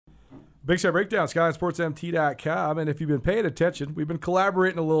Big Sky Breakdown, SkylineSportsMT.com. And if you've been paying attention, we've been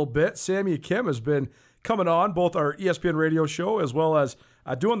collaborating a little bit. Samuel Akem has been coming on both our ESPN radio show as well as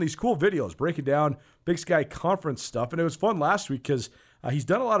doing these cool videos, breaking down Big Sky Conference stuff. And it was fun last week because he's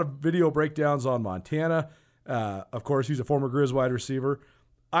done a lot of video breakdowns on Montana. Of course, he's a former Grizz wide receiver.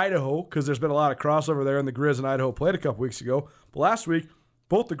 Idaho, because there's been a lot of crossover there, and the Grizz and Idaho played a couple weeks ago. But last week,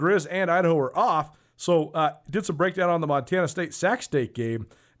 both the Grizz and Idaho were off, so did some breakdown on the Montana State Sac State game,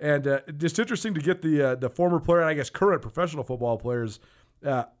 and just interesting to get the former player and I guess current professional football players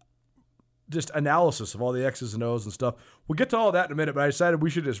just analysis of all the X's and O's and stuff. We'll get to all that in a minute, but I decided we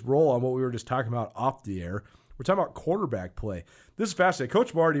should just roll on what we were just talking about off the air. We're talking about quarterback play. This is fascinating.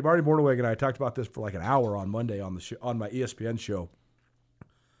 Coach Marty Mornaweg and I talked about this for like an hour on Monday on the on my ESPN show.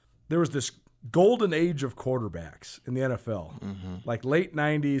 There was this golden age of quarterbacks in the NFL, like late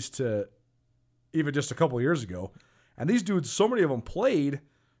 90s to even just a couple of years ago. And these dudes, so many of them played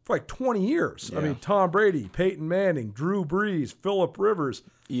for like 20 years. Yeah. I mean, Tom Brady, Peyton Manning, Drew Brees, Phillip Rivers.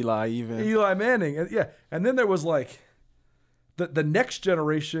 Eli Manning. And then there was like the next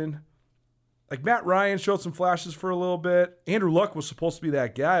generation. Like Matt Ryan showed some flashes for a little bit. Andrew Luck was supposed to be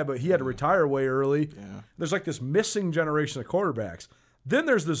that guy, but he had to retire way early. Yeah. There's like this missing generation of quarterbacks. Then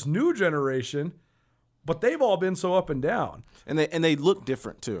there's this new generation, but they've all been so up and down. And they look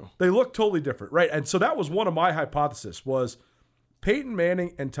different too. They look totally different, right? And so that was one of my hypotheses was Peyton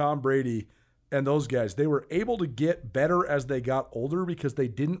Manning and Tom Brady and those guys, they were able to get better as they got older because they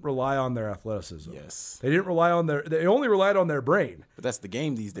didn't rely on their athleticism. Yes. They didn't rely on they only relied on their brain. But that's the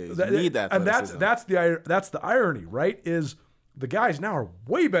game these days. You need that athleticism. And that's the irony, right? Is the guys now are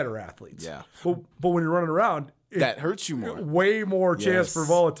way better athletes. Yeah. But when you're running around, that hurts you more. Way more chance for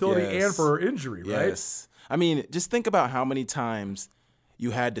volatility and for injury, right? Yes. I mean, just think about how many times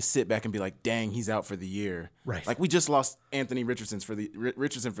you had to sit back and be like, dang, he's out for the year. Right. Like we just lost Anthony Richardson for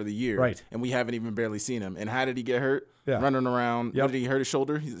the year. Right. And we haven't even barely seen him. And how did he get hurt? Yeah. Running around. What did he hurt his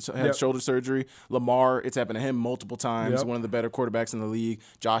shoulder? He had shoulder surgery. Lamar, it's happened to him multiple times. One of the better quarterbacks in the league.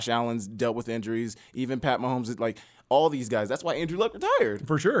 Josh Allen's dealt with injuries. Even Pat Mahomes, like all these guys. That's why Andrew Luck retired.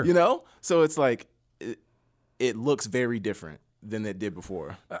 For sure. You know? So it's like it looks very different than it did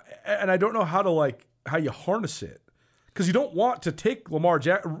before. And I don't know how you harness it. Because you don't want to take Lamar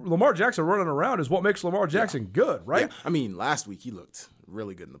Jackson running around is what makes Lamar Jackson good, right? Yeah. I mean, last week he looked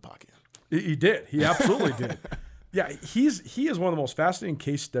really good in the pocket. He did. He absolutely did. Yeah, he is one of the most fascinating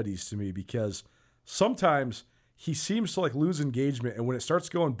case studies to me because sometimes he seems to like lose engagement, and when it starts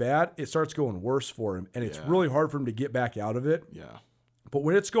going bad, it starts going worse for him, and it's really hard for him to get back out of it. Yeah. But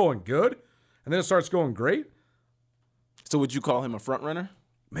when it's going good, and then it starts going great. So would you call him a front runner?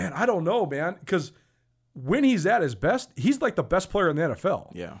 Man, I don't know, man, because when he's at his best, he's like the best player in the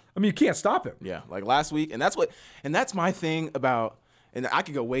NFL. Yeah. I mean, you can't stop him. Yeah. Like last week. And that's my thing about, and I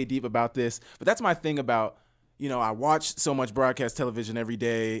could go way deep about this, but that's my thing about, I watch so much broadcast television every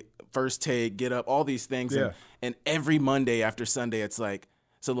day, First Take, Get Up, all these things. Yeah. And every Monday after Sunday, it's like,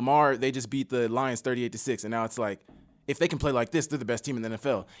 so Lamar, they just beat the Lions 38-6. And now it's like, if they can play like this, they're the best team in the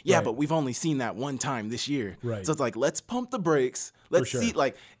NFL. Yeah, right. But we've only seen that one time this year. Right. So it's like, let's pump the brakes. Let's see,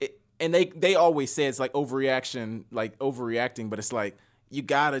 like, and they always say it's like overreaction, like overreacting, but it's like you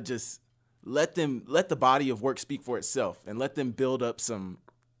gotta just let the body of work speak for itself and let them build up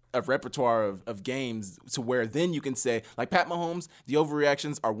a repertoire of games to where then you can say, like Pat Mahomes, the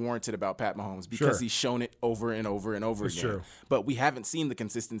overreactions are warranted about Pat Mahomes because he's shown it over and over and over again. True. But we haven't seen the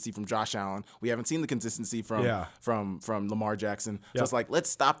consistency from Josh Allen. We haven't seen the consistency from Lamar Jackson. So it's like,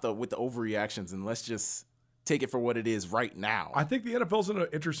 let's stop with the overreactions and let's just take it for what it is right now. I think the NFL's in an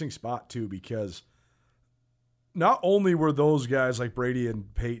interesting spot too because not only were those guys like Brady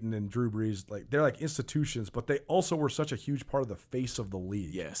and Peyton and Drew Brees, like they're like institutions, but they also were such a huge part of the face of the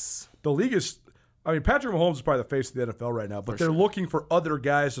league. Yes. The league is, I mean, Patrick Mahomes is probably the face of the NFL right now, but they're looking for other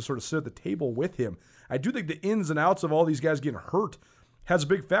guys to sort of sit at the table with him. I do think the ins and outs of all these guys getting hurt has a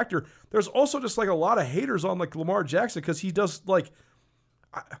big factor. There's also just like a lot of haters on like Lamar Jackson because he does like,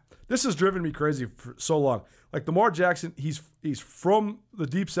 this has driven me crazy for so long. Like Lamar Jackson, he's from the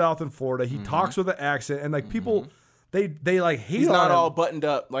deep South in Florida. He talks with an accent, and like people, they like hate. He's on not him. all buttoned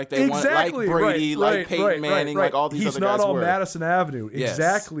up like they want, like Brady, like Peyton Manning, like all these He's other guys. He's not all were. Madison Avenue. Yes,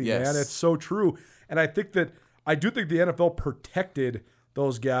 Exactly, yes. man. It's so true. And I do think the NFL protected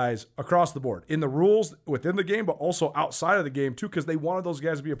those guys across the board in the rules within the game, but also outside of the game too, because they wanted those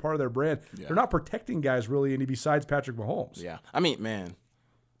guys to be a part of their brand. Yeah. They're not protecting guys really any besides Patrick Mahomes. Yeah, I mean, man.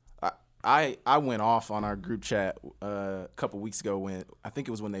 I went off on our group chat a couple weeks ago when I think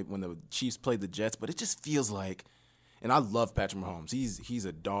it was when the Chiefs played the Jets, but it just feels like, and I love Patrick Mahomes. He's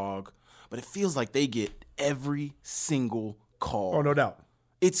a dog, but it feels like they get every single call. Oh, no doubt.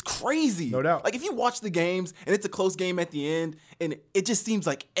 It's crazy. No doubt. Like, if you watch the games and it's a close game at the end, and it just seems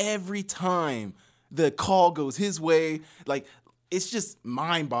like every time the call goes his way, like, it's just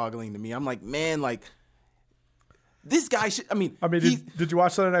mind-boggling to me. I'm like, man, like, this guy should, did you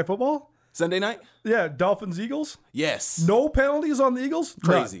watch Sunday Night Football? Sunday night? Yeah, Dolphins-Eagles? Yes. No penalties on the Eagles?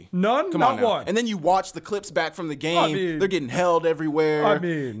 Crazy. None? Come on Not now. one. And then you watch the clips back from the game. They're getting held everywhere.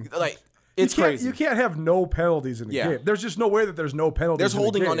 Like, it's crazy. You can't have no penalties in the game. There's just no way that there's no penalties. There's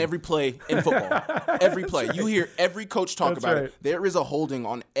holding on every play in football. Every play. You hear every coach talk about it. There is a holding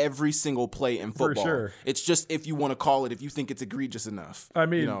on every single play in football. For sure. It's just if you want to call it, if you think it's egregious enough.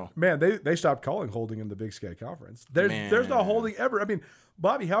 Man, they stopped calling holding in the Big Sky Conference. There's no holding ever.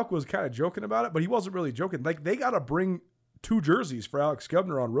 Bobby Houck was kind of joking about it, but he wasn't really joking. Like, they got to bring 2 jerseys for Alex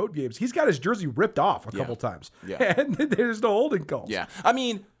Gubner on road games. He's got his jersey ripped off a couple times. Yeah. And there's no holding calls. Yeah.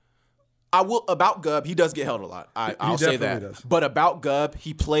 I will about Gub. He does get held a lot. I'll say that. Does. But about Gub,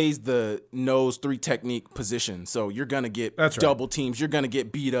 he plays the nose 3 technique position. So you're gonna get double teams. You're gonna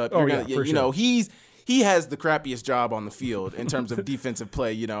get beat up. He has the crappiest job on the field in terms of defensive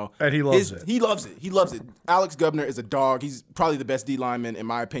play. And he loves it. He loves it. Alex Gubner is a dog. He's probably the best D lineman in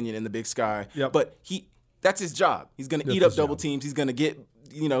my opinion in the Big Sky. Yep. But that's his job. He's gonna eat up double teams. He's gonna get.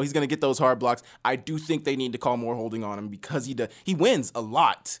 He's going to get those hard blocks. I do think they need to call more holding on him because he wins a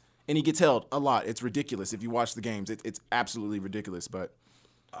lot. And he gets held a lot. It's ridiculous. If you watch the games, it's absolutely ridiculous, but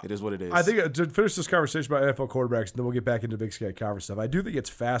it is what it is. I think to finish this conversation about NFL quarterbacks, and then we'll get back into Big Sky Conference stuff, I do think it's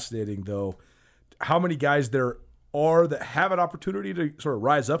fascinating, though, how many guys there are that have an opportunity to sort of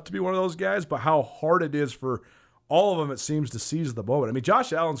rise up to be one of those guys, but how hard it is for all of them, it seems, to seize the moment.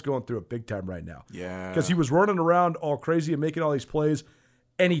 Josh Allen's going through it big time right now. Yeah. Because he was running around all crazy and making all these plays,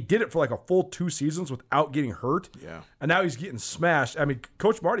 and he did it for like a full 2 seasons without getting hurt. Yeah. And now he's getting smashed.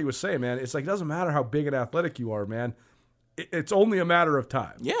 Coach Marty was saying, man, it's like, it doesn't matter how big and athletic you are, man. It's only a matter of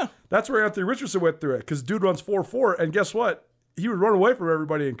time. Yeah. That's where Anthony Richardson went through it, because dude runs 4.4, and guess what? He would run away from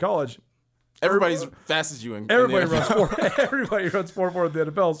everybody in college. Everybody's fast as you. Everybody runs 4. Everybody runs 4.4 in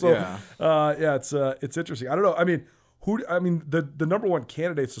the NFL. So it's interesting. I don't know. The number one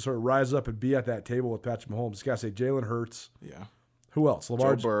candidates to sort of rise up and be at that table with Patrick Mahomes, got to say Jalen Hurts. Yeah. Who else?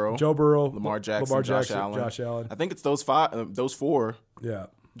 Joe Burrow, Lamar Jackson, Josh Allen. I think it's those 4. Yeah.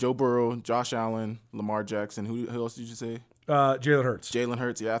 Joe Burrow, Josh Allen, Lamar Jackson. Who else did you say? Jalen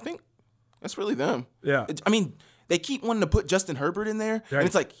Hurts. Yeah, I think that's really them. Yeah. They keep wanting to put Justin Herbert in there, and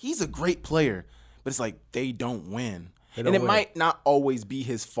it's like, he's a great player, but it's like they don't win. Might not always be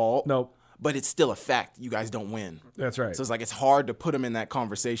his fault. Nope. But it's still a fact. You guys don't win. That's right. So it's like, it's hard to put him in that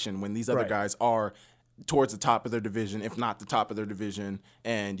conversation when these other guys are towards the top of their division, if not the top of their division,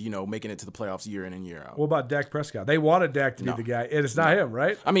 and, making it to the playoffs year in and year out. What about Dak Prescott? They wanted Dak to be the guy, and it's not him,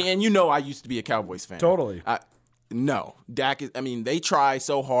 right? I used to be a Cowboys fan. Totally. No. Dak is, they try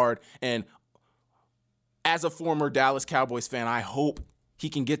so hard, and as a former Dallas Cowboys fan, I hope he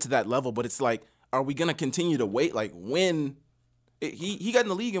can get to that level, but it's like, are we going to continue to wait? Like, when... He got in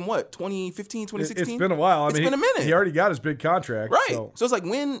the league in what, 2015, 2016? It's been a while. It's been a minute. He already got his big contract. Right. So it's like,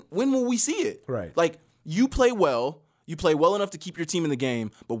 when will we see it? Right. Like, you play well enough to keep your team in the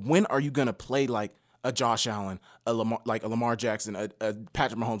game, but when are you going to play like a Josh Allen, a Lamar Jackson, a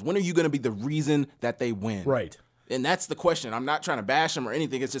Patrick Mahomes? When are you going to be the reason that they win? Right. And that's the question. I'm not trying to bash him or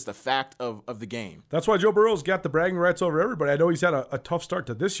anything. It's just a fact of the game. That's why Joe Burrow's got the bragging rights over everybody. I know he's had a tough start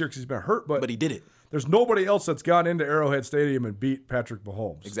to this year because he's been hurt, but he did it. There's nobody else that's gone into Arrowhead Stadium and beat Patrick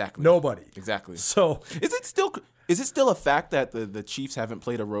Mahomes. Exactly. Nobody. Exactly. So is it still a fact that the Chiefs haven't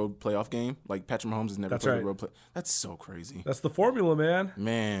played a road playoff game? Like, Patrick Mahomes has never played a road play. That's so crazy. That's the formula, man.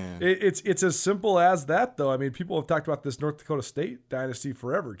 Man. It's as simple as that, though. People have talked about this North Dakota State dynasty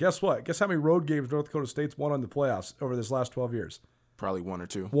forever. Guess what? Guess how many road games North Dakota State's won in the playoffs over this last 12 years? Probably 1 or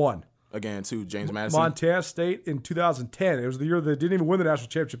 2. 1. Again, to James Madison. Montana State in 2010. It was the year they didn't even win the national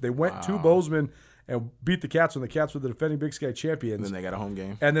championship. They went to Bozeman and beat the Cats when the Cats were the defending Big Sky champions. And then they got a home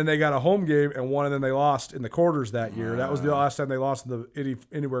game. And then they lost in the quarters that year. That was the last time they lost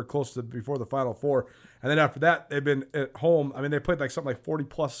anywhere close to before the Final Four. And then after that, they've been at home. They played something like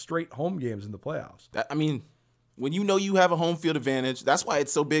 40-plus straight home games in the playoffs. When you have a home field advantage, that's why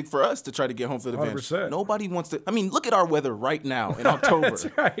it's so big for us to try to get home field advantage. 100%. Nobody wants to. Look at our weather right now in October.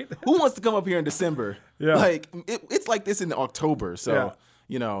 That's right. Who wants to come up here in December? Yeah. It's like this in October. So,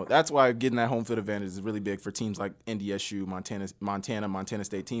 that's why getting that home field advantage is really big for teams like NDSU, Montana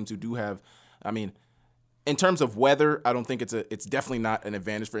State, teams who do have, in terms of weather, I don't think it's definitely not an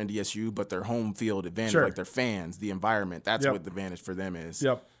advantage for NDSU, but their home field advantage, like their fans, the environment, that's what the advantage for them is.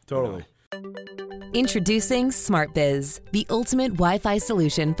 Yep, totally. Introducing SmartBiz, the ultimate Wi-Fi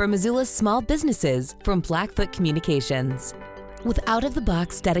solution for Missoula's small businesses from Blackfoot Communications. With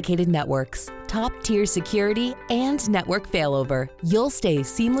out-of-the-box dedicated networks, top-tier security, and network failover, you'll stay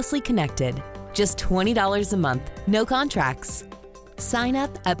seamlessly connected. Just $20 a month, no contracts. Sign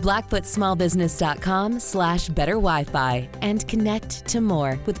up at blackfootsmallbusiness.com/better Wi-Fi and connect to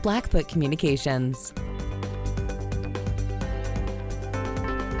more with Blackfoot Communications.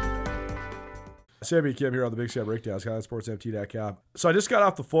 Samuel Akem here on the Big Sky Breakdown, SkylineSportsMT.com. So I just got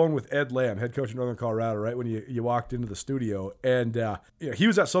off the phone with Ed Lamb, head coach of Northern Colorado, right when you walked into the studio. And he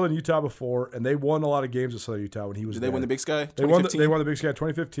was at Southern Utah before, and they won a lot of games at Southern Utah when he was there. Did they win the Big Sky? They won the Big Sky in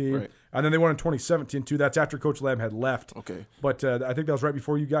 2015, right. And then they won in 2017, too. That's after Coach Lamb had left. Okay. But I think that was right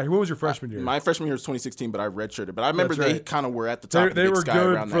before you got here. When was your freshman year? My freshman year was 2016, but I redshirted. But I remember they kind of were at the top of the Big Sky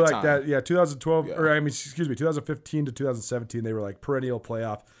around that time. They were good for that time. Yeah, 2012, yeah. 2015 to 2017, they were like perennial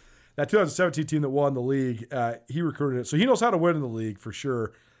playoff. That 2017 team that won the league, he recruited it. So he knows how to win in the league for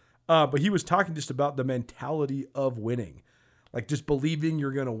sure. But he was talking just about the mentality of winning, like just believing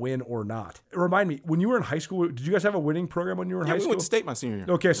you're going to win or not. Remind me, when you were in high school, did you guys have a winning program when you were in high school? We went to state my senior year.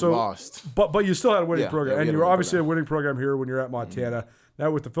 Okay, so lost. But you still had a winning program. And you were obviously program. a winning program here when you're at Montana. Mm-hmm.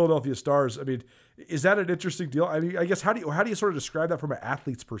 Now with the Philadelphia Stars, I mean, is that an interesting deal? I mean, I guess how do you sort of describe that from an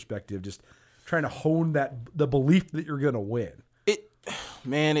athlete's perspective, just trying to hone the belief that you're going to win?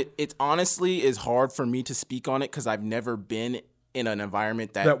 It honestly is hard for me to speak on it because I've never been in an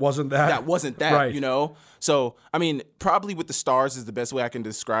environment that wasn't that, right. You know? So, I mean, probably with the Stars is the best way I can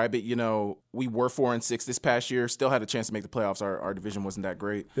describe it. You know, we were 4-6 this past year, still had a chance to make the playoffs. Our division wasn't that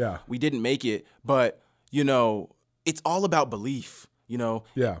great. Yeah. We didn't make it, but, you know, it's all about belief. You know,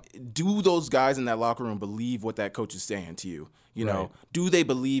 do those guys in that locker room believe what that coach is saying to you? You know, do they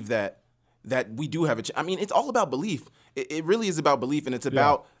believe that we do have I mean, it's all about belief. It really is about belief, and it's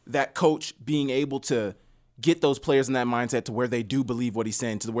about that coach being able to get those players in that mindset to where they do believe what he's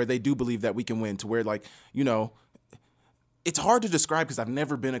saying, to where they do believe that we can win, to where, like, you know, it's hard to describe because I've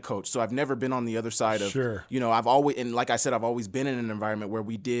never been a coach, so I've never been on the other side of, you know, I've always been in an environment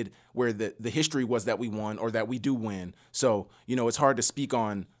where the history was that we won or that we do win. So, you know, it's hard to speak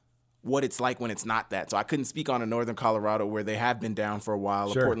on what it's like when it's not that. So I couldn't speak on a Northern Colorado where they have been down for a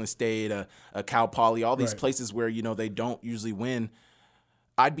while, a Portland State, a Cal Poly, all these places where, you know, they don't usually win.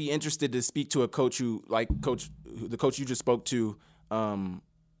 I'd be interested to speak to a coach the coach you just spoke to,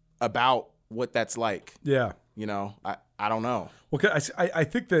 about what that's like. Yeah. You know, I don't know. Well, I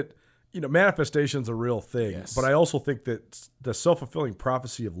think that, you know, manifestation's a real thing, but I also think that the self-fulfilling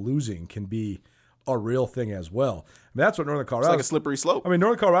prophecy of losing can be a real thing as well. I mean, that's what Northern Colorado. It's like a slippery slope. I mean,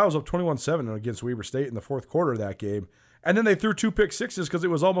 Northern Colorado was up 21-7 against Weber State in the fourth quarter of that game. And then they threw 2 pick sixes because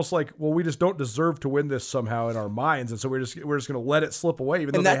it was almost like, well, we just don't deserve to win this somehow in our minds. And so we're just going to let it slip away,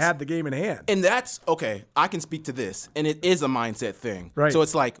 even though they had the game in hand. And that's, okay, I can speak to this. And it is a mindset thing. Right. So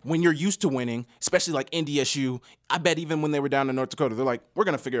it's like when you're used to winning, especially like NDSU, I bet even when they were down in North Dakota, they're like, we're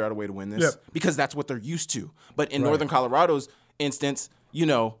going to figure out a way to win this because that's what they're used to. But in Northern Colorado's instance, you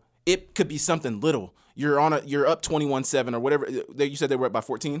know, it could be something little. You're up 21-7 or whatever. You said they were up by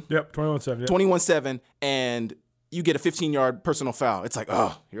 14? Yep, 21-7. Yep. 21-7, and you get a 15-yard personal foul. It's like,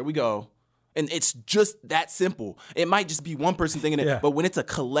 oh, here we go. And it's just that simple. It might just be one person thinking it, but when it's a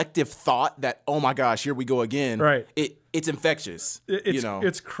collective thought that, oh my gosh, here we go again, it's infectious.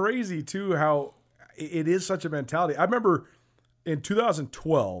 It's crazy, too, how it is such a mentality. I remember in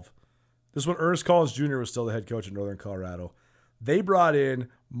 2012, this is when Ernest Collins Jr. was still the head coach in Northern Colorado. They brought in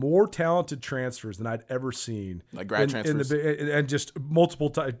more talented transfers than I'd ever seen. Like grad transfers? And just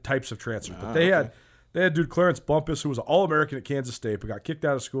multiple types of transfers. But they had dude Clarence Bumpus, who was an All-American at Kansas State, but got kicked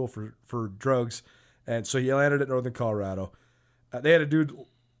out of school for drugs, and so he landed at Northern Colorado. They had a dude,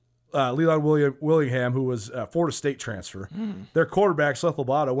 Leland Willingham, who was a Florida State transfer. Their quarterback, Seth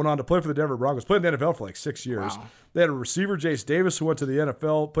Lobato, went on to play for the Denver Broncos, played in the NFL for like 6 years. Wow. They had a receiver, Jace Davis, who went to the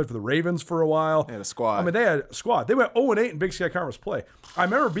NFL, played for the Ravens for a while. They had a squad. I mean, they had a squad. They went 0-8 in Big Sky Conference play. I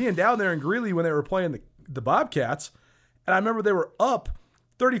remember being down there in Greeley when they were playing the Bobcats, and I remember they were up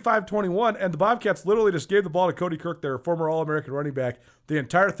 35-21, and the Bobcats literally just gave the ball to Cody Kirk, their former All-American running back, the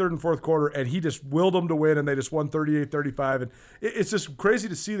entire third and fourth quarter, and he just willed them to win, and they just won 38-35. And it's just crazy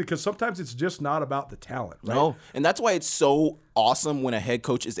to see that because sometimes it's just not about the talent. Right? No, and that's why it's so awesome when a head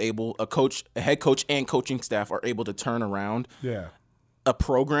coach is able, a head coach and coaching staff are able to turn around a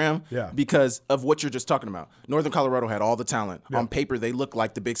program because of what you're just talking about. Northern Colorado had all the talent. On paper, they look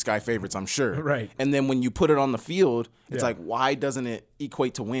like the Big Sky favorites, I'm sure. Right. And then when you put it on the field, it's like, why doesn't it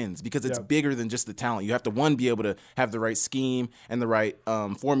equate to wins? Because it's bigger than just the talent. You have to, one, be able to have the right scheme and the right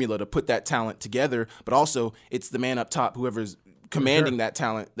formula to put that talent together, but also it's the man up top, whoever's commanding that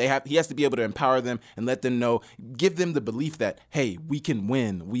talent. He has to be able to empower them and let them know, give them the belief that, hey, we can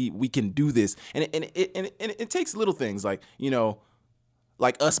win, we can do this, and it takes little things like, you know,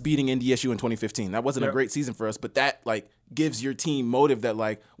 like us beating NDSU in 2015. That wasn't a great season for us, but that like gives your team motive that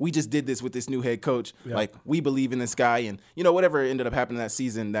like we just did this with this new head coach. Yep. Like we believe in this guy, and you know whatever ended up happening that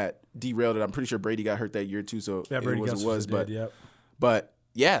season that derailed it. I'm pretty sure Brady got hurt that year too, so it was. But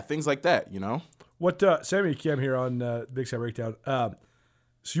yeah, things like that, you know. What Samuel Akem here on Big Sky Breakdown. So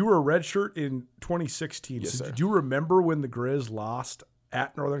you were a redshirt in 2016. Yes, so sir. Do you remember when the Grizz lost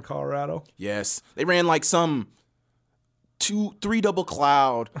at Northern Colorado? Yes, they ran like some 2-3 double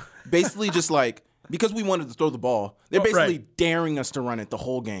cloud, basically just like because we wanted to throw the ball. They're basically daring us to run it the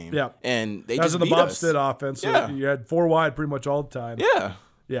whole game. Yeah, and they just beat us. That was the Bobstead offense. So you had 4 wide pretty much all the time.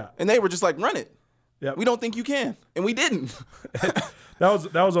 Yeah, and they were just like, run it. Yeah, we don't think you can, and we didn't.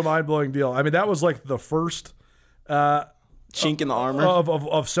 That was a mind-blowing deal. I mean, that was like the first chink in the armor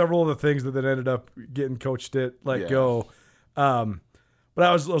of several of the things that then ended up getting Coach Stitt let go. But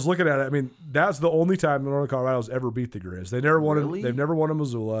I was looking at it. I mean, that's the only time the Northern Colorado's ever beat the Grizz. They never won. They've never won in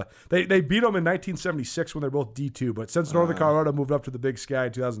Missoula. They beat them in 1976 when they're both D2. But since Northern Colorado moved up to the Big Sky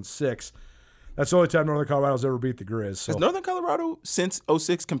in 2006. That's the only time Northern Colorado's ever beat the Grizz. So. Has Northern Colorado since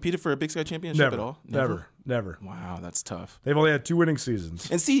 2006 competed for a Big Sky championship at all? Never. Wow, that's tough. They've only had 2 winning seasons.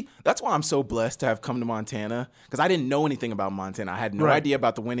 And see, that's why I'm so blessed to have come to Montana, because I didn't know anything about Montana. I had no idea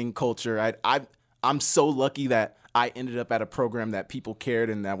about the winning culture. I'm so lucky that I ended up at a program that people cared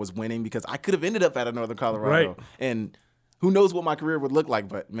and that was winning, because I could have ended up at a Northern Colorado. And who knows what my career would look like,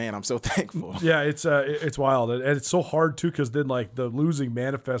 but man, I'm so thankful. Yeah, it's wild. And it's so hard too, because then like the losing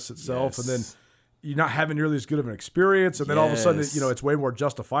manifests itself, and then you're not having nearly as good of an experience, and then all of a sudden, you know, it's way more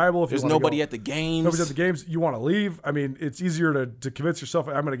justifiable. If there's nobody at the games. Nobody's at the games. You want to leave. I mean, it's easier to convince yourself,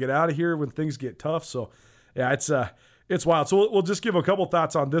 I'm going to get out of here when things get tough. So, yeah, it's wild. So we'll just give a couple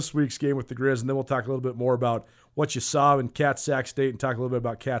thoughts on this week's game with the Grizz, and then we'll talk a little bit more about what you saw in Cats Sac State, and talk a little bit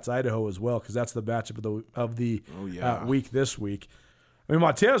about Cats Idaho as well, because that's the matchup of the week this week. I mean,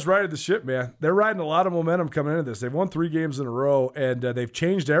 Montana's riding the ship, man. They're riding a lot of momentum coming into this. They've won 3 games in a row, and they've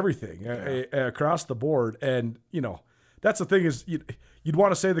changed everything across the board. And, you know, that's the thing is you'd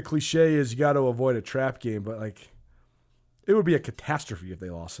want to say the cliche is you got to avoid a trap game, but, like, it would be a catastrophe if they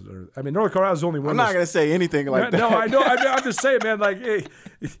lost it. I mean, North Carolina's only one. I'm not going to say anything like that. No, I know. I'm just saying, man. Like, hey,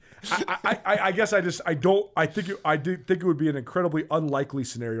 I guess I think it would be an incredibly unlikely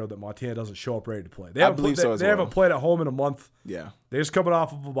scenario that Montana doesn't show up ready to play. They haven't played at home in a month. Yeah, they're just coming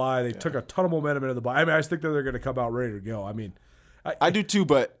off of a bye. They took a ton of momentum into the bye. I mean, I just think that they're going to come out ready to go. I mean, I do too,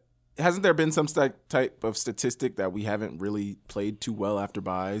 but hasn't there been some type of statistic that we haven't really played too well after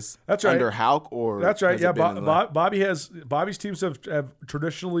byes? That's right. Under Hauk, or that's right. Yeah, Bobby's teams have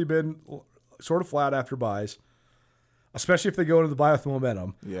traditionally been sort of flat after byes, especially if they go into the bye with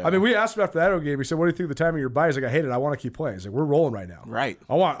momentum. Yeah. I mean, we asked him after that game. He said, "What do you think of the timing of your bye?" He's like, "I hate it. I want to keep playing." He's like, "We're rolling right now. Right.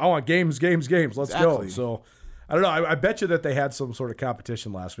 I want games. Let's go." So. I don't know. I bet you that they had some sort of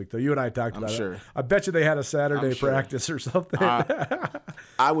competition last week, though. You and I talked about it. I bet you they had a Saturday practice or something.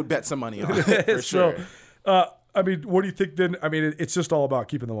 I would bet some money on it for sure. I mean, what do you think then? I mean, it's just all about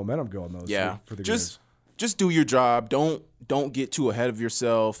keeping the momentum going, though. Yeah. For the just do your job. Don't get too ahead of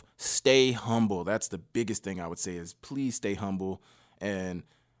yourself. Stay humble. That's the biggest thing I would say is please stay humble and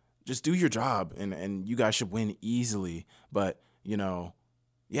just do your job. And you guys should win easily. But, you know,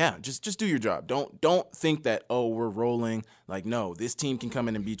 yeah, just do your job. Don't think that, oh, we're rolling. Like, no, this team can come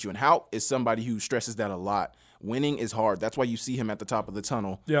in and beat you. And Hauk is somebody who stresses that a lot. Winning is hard. That's why you see him at the top of the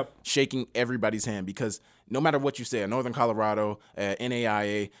tunnel, shaking everybody's hand, because no matter what you say, at Northern Colorado, at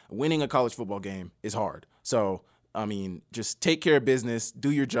NAIA, winning a college football game is hard. So, I mean, just take care of business,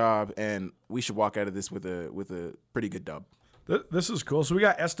 do your job, and we should walk out of this with a pretty good dub. This is cool. So we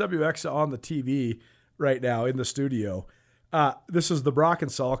got SWX on the TV right now in the studio. This is the Brock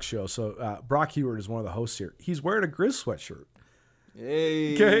and Salk show. So Brock Heward is one of the hosts here. He's wearing a Grizz sweatshirt.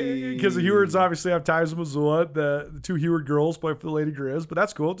 Hey. Because the Hewards obviously have ties with Missoula. The 2 Heward girls play for the Lady Grizz, but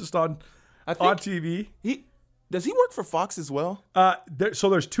that's cool. Just on TV. Does he work for Fox as well? So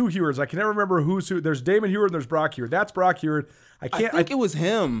there's 2 Hewards. I can never remember who's who. There's Damon Heward and there's Brock Heward. That's Brock Heward. I think it was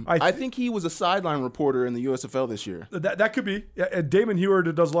him. I think he was a sideline reporter in the USFL this year. That could be. And Damon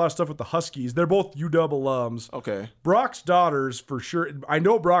Heward does a lot of stuff with the Huskies. They're both UW alums. Okay. Brock's daughters, for sure. I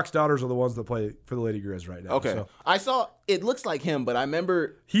know Brock's daughters are the ones that play for the Lady Grizz right now. Okay. So. I saw it looks like him, but I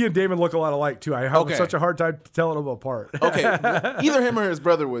remember he and Damon look a lot alike too. I have such a hard time telling them apart. Okay. Either him or his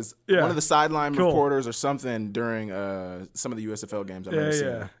brother was one of the sideline reporters or something during some of the USFL games I've ever seen.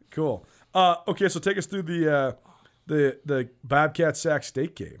 Yeah. Cool. Okay, so take us through the Bobcat Sac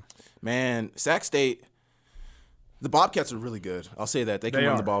State game. Man, Sac State, The Bobcats are really good. I'll say that. They can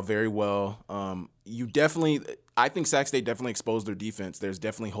run the ball very well. I think Sac State definitely exposed their defense. There's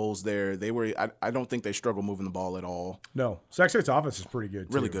definitely holes there. I don't think they struggle moving the ball at all. No. Sac State's offense is pretty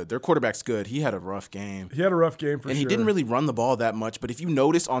good, too. Really good. Their quarterback's good. He had a rough game. He had a rough game for sure. And he didn't really run the ball that much. But if you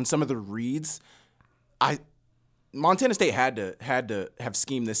notice on some of the reads, Montana State had to have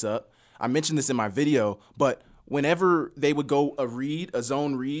schemed this up. I mentioned this in my video, but whenever they would go a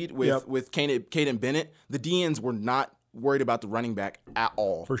zone read with Caden Bennett, the DNs were not worried about the running back at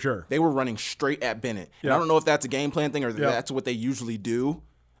all. For sure. They were running straight at Bennett. And I don't know if that's a game plan thing or that's what they usually do.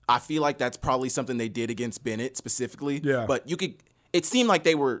 I feel like that's probably something they did against Bennett specifically. Yeah. But it seemed like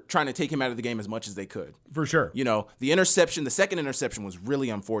they were trying to take him out of the game as much as they could. For sure. The second interception was really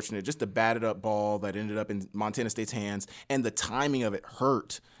unfortunate. Just a batted up ball that ended up in Montana State's hands, and the timing of it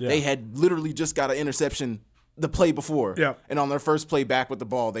hurt. Yeah. They had literally just got an interception the play before. Yeah. And on their first play back with the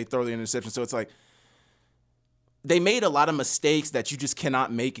ball, they throw the interception. So it's like they made a lot of mistakes that you just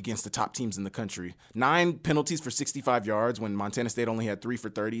cannot make against the top teams in the country. 9 penalties for 65 yards when Montana State only had 3 for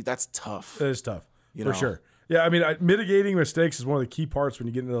 30. That's tough. It is tough, for sure. Yeah, I mean, mitigating mistakes is one of the key parts when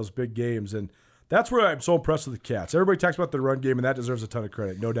you get into those big games, and that's where I'm so impressed with the Cats. Everybody talks about their run game, and that deserves a ton of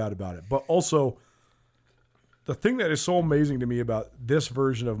credit, no doubt about it. But also, the thing that is so amazing to me about this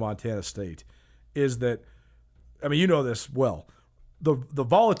version of Montana State is that, I mean, you know this well, the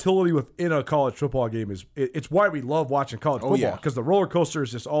volatility within a college football game it's why we love watching college football, because the roller coaster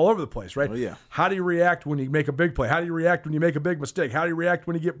is just all over the place, right? Oh, yeah. How do you react when you make a big play? How do you react when you make a big mistake? How do you react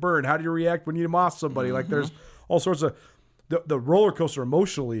when you get burned? How do you react when you moss somebody? Mm-hmm. Like there's all sorts of the roller coaster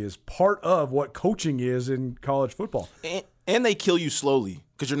emotionally is part of what coaching is in college football. And they kill you slowly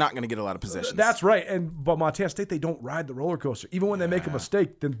because you're not going to get a lot of possessions. That's right. But Montana State, they don't ride the roller coaster. Even when they make a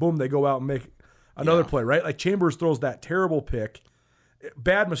mistake, then boom, they go out and make another play, right? Like Chambers throws that terrible pick.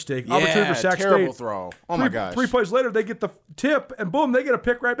 Bad mistake. Opportunity for Sac State. Terrible throw. Oh, my gosh. 3 plays later, they get the tip, and boom, they get a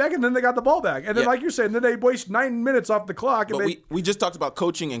pick right back, and then they got the ball back. And then, like you're saying, then they waste 9 minutes off the clock. But we just talked about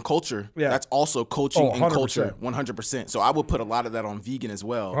coaching and culture. Yeah. That's also coaching and culture, 100%. So I would put a lot of that on Vegan as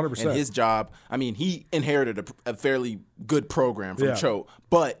well. 100%. And his job, I mean, he inherited a fairly good program from Choate,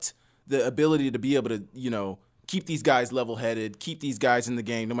 but the ability to be able to, keep these guys level-headed, keep these guys in the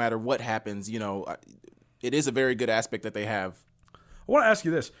game no matter what happens, it is a very good aspect that they have. I want to ask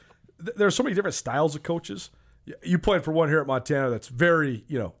you this. There's so many different styles of coaches. You played for one here at Montana that's very,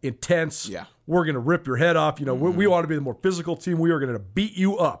 intense. Yeah. We're going to rip your head off. We want to be the more physical team. We are going to beat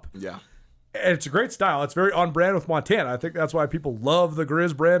you up. Yeah. And it's a great style. It's very on brand with Montana. I think that's why people love the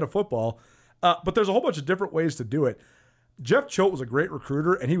Grizz brand of football. But there's a whole bunch of different ways to do it. Jeff Choate was a great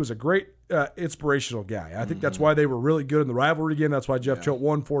recruiter, and he was a great inspirational guy. I think that's why they were really good in the rivalry game. That's why Jeff Choate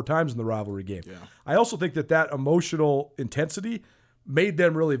won 4 times in the rivalry game. Yeah. I also think that emotional intensity made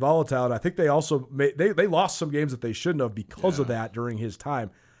them really volatile, and I think they also they lost some games that they shouldn't have because of that during his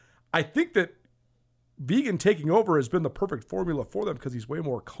time. I think that Vegan taking over has been the perfect formula for them because he's way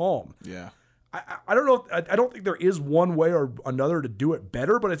more calm. Yeah. I don't know. I don't think there is one way or another to do it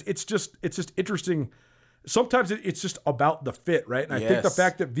better, but it's just interesting. Sometimes it's just about the fit, right? And I think the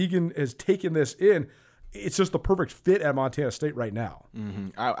fact that Vegan has taken this in, it's just the perfect fit at Montana State right now. Mm-hmm.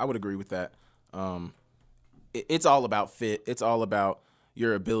 I would agree with that. It's all about fit. It's all about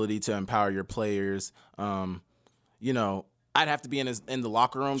your ability to empower your players. I'd have to be in the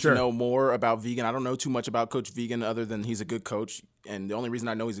locker room to know more about Vegan. I don't know too much about Coach Vegan other than he's a good coach. And the only reason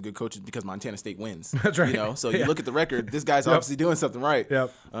I know he's a good coach is because Montana State wins. That's right. So you look at the record, this guy's obviously doing something right.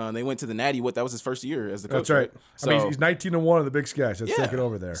 Yep. They went to the Natty. That was his first year as the coach. That's right. So, I mean, he's 19-1 of the Big Sky that's taken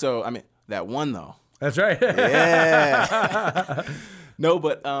over there. So, I mean, that one, though. That's right. Yeah. No,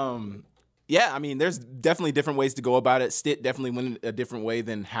 but I mean, there's definitely different ways to go about it. Stitt definitely went a different way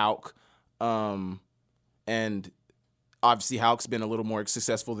than Houck. And obviously Houck's been a little more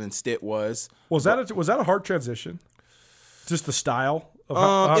successful than Stitt was. Was that a hard transition? Just the style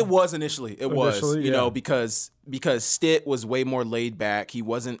of it was initially. It was, because Stitt was way more laid back. He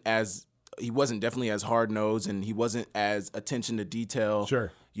wasn't definitely as hard nosed, and he wasn't as attention to detail.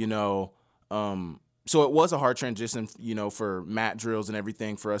 Sure. So it was a hard transition, for mat drills and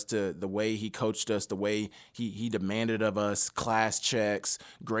everything, for us to the way he coached us, the way he demanded of us, class checks,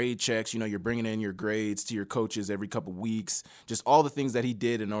 grade checks. You're bringing in your grades to your coaches every couple weeks, just all the things that he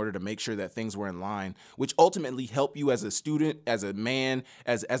did in order to make sure that things were in line, which ultimately help you as a student, as a man,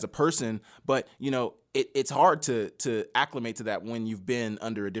 as a person. But, it's hard to acclimate to that when you've been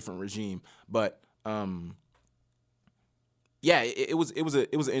under a different regime. But, it was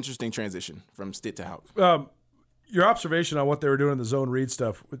an interesting transition from Stitt to Houck. Your observation on what they were doing in the zone read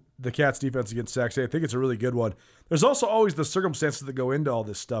stuff with the Cats defense against Sac State, I think it's a really good one. There's also always the circumstances that go into all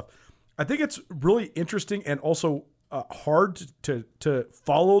this stuff. I think it's really interesting and also hard to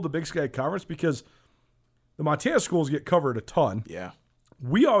follow the Big Sky Conference because the Montana schools get covered a ton. Yeah.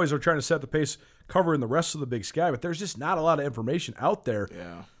 We always are trying to set the pace covering the rest of the Big Sky, but there's just not a lot of information out there.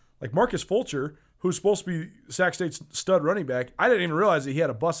 Yeah. Like Marcus Fulcher, who's supposed to be Sac State's stud running back, I didn't even realize that he had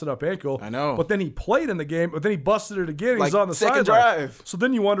a busted up ankle. I know. But then he played in the game, but then he busted it again. Like he's on the second sideline. drive. So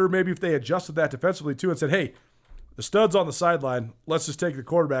then you wonder maybe if they adjusted that defensively too and said, hey, the stud's on the sideline. Let's just take the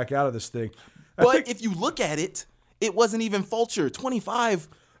quarterback out of this thing. But if you look at it, it wasn't even Fulcher. 25.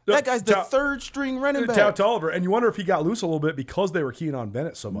 That guy's the third string running back. To Oliver. And you wonder if he got loose a little bit because they were keying on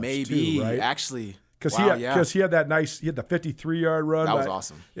Bennett so much. Maybe, too, right? actually. Because he had the 53-yard run. That was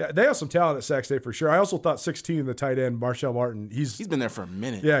awesome. Yeah, they have some talent at Sac State for sure. I also thought 16, the tight end, Marshall Martin. He's been there for a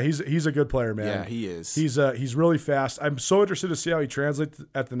minute. Yeah, he's a good player, man. Yeah, he is. He's really fast. I'm so interested to see how he translates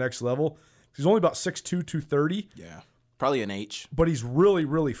at the next level. He's only about 6'2", 230. Yeah, probably an H. But he's really,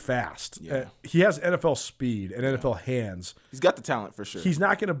 really fast. Yeah. He has NFL speed and NFL hands. He's got the talent for sure. He's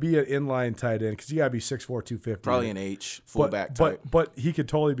not going to be an inline tight end because you got to be 6'4", 250. Probably an H, fullback type. But he could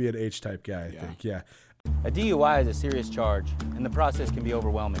totally be an H type guy, I think. Yeah. A DUI is a serious charge, and the process can be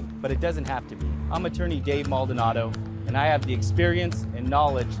overwhelming, but it doesn't have to be. I'm attorney Dave Maldonado, and I have the experience and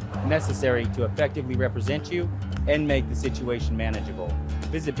knowledge necessary to effectively represent you and make the situation manageable.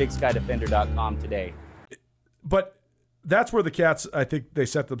 Visit BigSkyDefender.com today. But that's where the Cats, I think they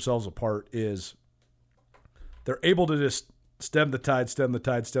set themselves apart, is they're able to just stem the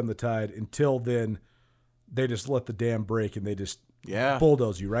tide until then they just let the dam break and they just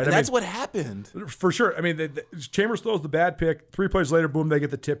bulldoze you, right? And that's what happened. For sure. I mean, Chambers throws the bad pick. 3 plays later, boom, they get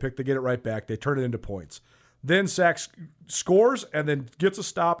the tip pick. They get it right back. They turn it into points. Then Sac scores and then gets a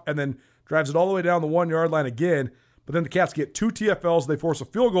stop and then drives it all the way down the 1-yard line again. But then the Cats get 2 TFLs. They force a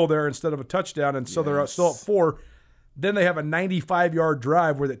field goal there instead of a touchdown, and so they're still at 4. Then they have a 95-yard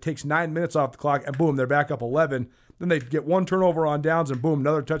drive where it takes 9 minutes off the clock, and boom, they're back up 11. Then they get 1 turnover on downs, and boom,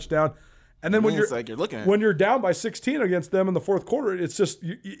 another touchdown. And then when you're down by 16 against them in the fourth quarter, it's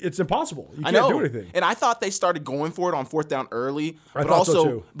it's impossible. You can't do anything. And I thought they started going for it on fourth down early, but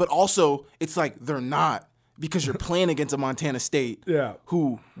also it's like they're not, because you're playing against a Montana State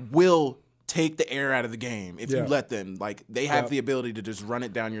who will take the air out of the game if you let them. Like they have the ability to just run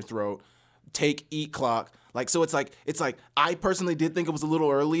it down your throat, eat clock. Like, so it's like I personally did think it was a little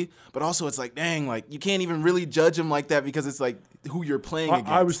early, but also it's like, dang, like you can't even really judge them like that because it's like who you're playing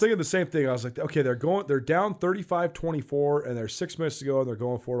against. I was thinking the same thing. I was like, okay, they're down 35-24 and there's 6 minutes to go and they're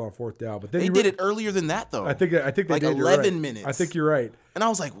going for it on fourth down. But then they did it earlier than that though. I think they like did 11 minutes. I think you're right. And I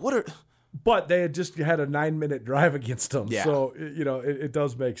was like, what are? But they had just had a 9-minute drive against them, so it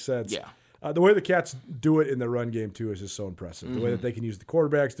does make sense. Yeah. The way the Cats do it in the run game, too, is just so impressive. The way that they can use the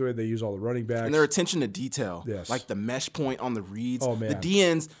quarterbacks, the way they use all the running backs. And their attention to detail. Yes. Like the mesh point on the reads. Oh, man. The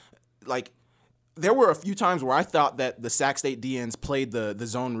DNs, like, there were a few times where I thought that the Sac State DNs played the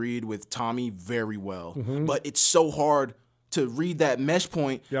zone read with Tommy very well. Mm-hmm. But it's so hard to read that mesh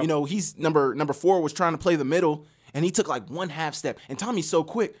point. Yep. You know, he's number 4 was trying to play the middle, and he took like 1 half step. And Tommy's so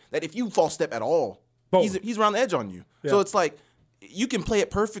quick that if you false step at all, he's around the edge on you. Yeah. So it's like, you can play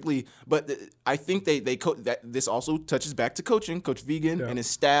it perfectly, but I think that this also touches back to coaching. Coach Vegan and his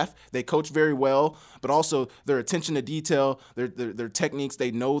staff, they coach very well, but also their attention to detail, their techniques.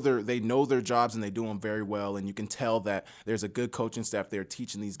 They know their jobs and they do them very well. And you can tell that there's a good coaching staff there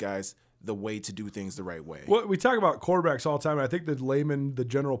teaching these guys the way to do things the right way. Well, we talk about quarterbacks all the time. And I think the layman, the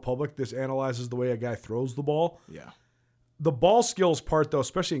general public, this analyzes the way a guy throws the ball. Yeah. The ball skills part, though,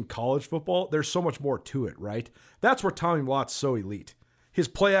 especially in college football, there's so much more to it, right? That's where Tommy Lott's so elite. His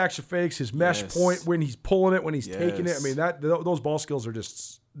play action fakes, his mesh point, when he's pulling it, when he's taking it. I mean, those ball skills are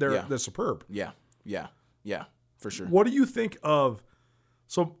just they're superb. Yeah, for sure. What do you think of?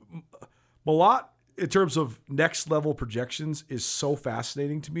 So, Malott, in terms of next level projections, is so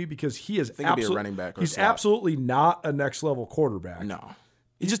fascinating to me because he is. I think he'll be a running back. He's absolutely not a next level quarterback. No.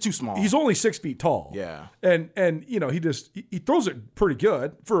 He's just too small. He's only 6 feet tall. Yeah. And you know, he throws it pretty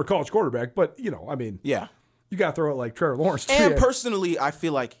good for a college quarterback, but you know, I mean, you got to throw it like Trevor Lawrence. And personally, I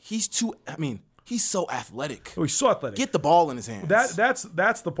feel like he's so athletic. Oh, he's so athletic. Get the ball in his hands.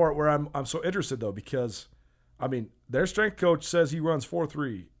 That's the part where I'm so interested though, because I mean, their strength coach says he runs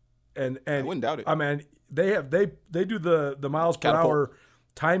 4.3 and I wouldn't doubt it. I mean, they do the miles per hour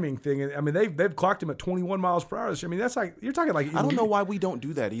timing thing, and I mean they've clocked him at 21 miles per hour. I mean, that's like you're talking like I don't know why we don't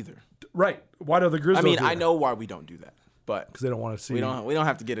do that either. Right? Why do the Grizzlies? I mean, I know why we don't do that, but because they don't want to see. We don't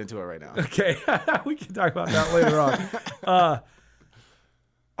have to get into it right now. Okay, we can talk about that later on.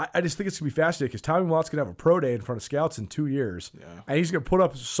 I just think it's gonna be fascinating because Tommy Mallott's gonna have a pro day in front of scouts in 2 years, and he's gonna put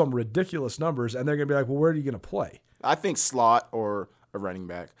up some ridiculous numbers, and they're gonna be like, "Well, where are you gonna play?" I think slot or a running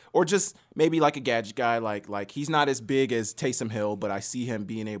back, or just maybe like a gadget guy. Like he's not as big as Taysom Hill, but I see him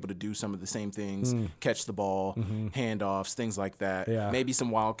being able to do some of the same things, catch the ball, handoffs, things like that. Yeah. Maybe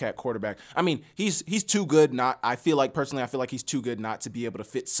some wildcat quarterback. I mean, he's too good. I feel like he's too good not to be able to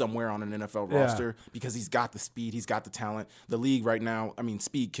fit somewhere on an NFL roster because he's got the speed, he's got the talent. The league right now, I mean,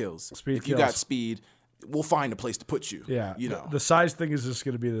 speed kills. If you got speed, we'll find a place to put you. Yeah, you know. The size thing is just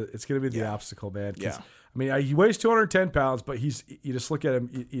going to be the obstacle, man. Yeah. I mean, he weighs 210 pounds, but you just look at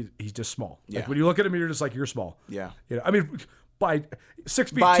him, he's just small. Yeah. Like when you look at him, you're just like, you're small. Yeah. You know, I mean, by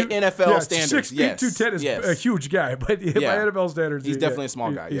 6 feet, by NFL standards, 6 feet 210 is a huge guy, but by NFL standards, he's definitely a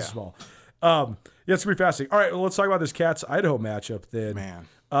small guy. He's small. Yeah, it's gonna be fascinating. All right, well, let's talk about this Cats Idaho matchup then. Man,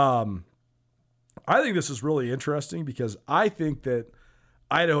 I think this is really interesting because I think that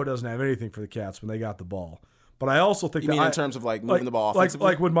Idaho doesn't have anything for the Cats when they got the ball. But I also think you mean in terms of like moving the ball offensively?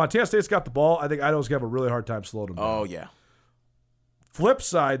 Like when Montana State's got the ball, I think Idaho's going to have a really hard time slowing them down. Oh, yeah. Flip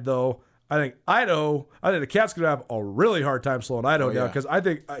side, though, I think the Cats going to have a really hard time slowing Idaho down because I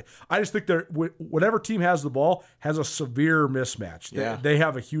just think whatever team has the ball has a severe mismatch. They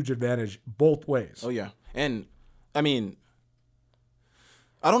have a huge advantage both ways. Oh, yeah. And, I mean,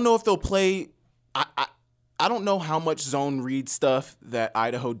 I don't know if they'll play I don't know how much zone read stuff that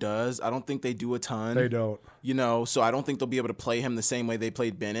Idaho does. I don't think they do a ton. They don't. You know, so I don't think they'll be able to play him the same way they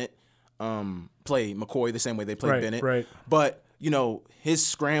played Bennett. Play McCoy the same way they played Bennett. Right. But, you know, his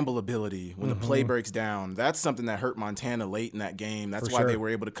scramble ability when the play breaks down, that's something that hurt Montana late in that game. That's why they were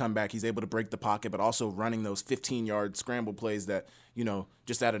able to come back. He's able to break the pocket, but also running those 15-yard scramble plays that, you know,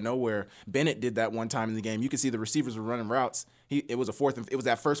 just out of nowhere. Bennett did that one time in the game. You could see the receivers were running routes. It was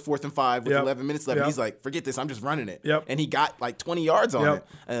that first 4th and 5 with 11 minutes left. He's like, forget this, I'm just running it. And he got like 20 yards on it.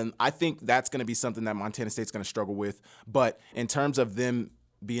 And I think that's going to be something that Montana State's going to struggle with. But in terms of them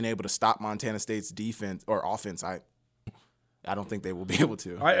being able to stop Montana State's defense or offense, I don't think they will be able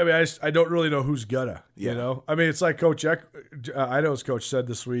to. I don't really know who's gonna. You know, I mean, it's like Coach Idaho's coach said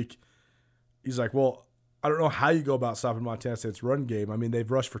this week. He's like, well, I don't know how you go about stopping Montana State's run game. I mean,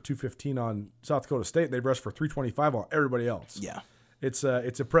 they've rushed for 215 on South Dakota State. They've rushed for 325 on everybody else. Yeah, it's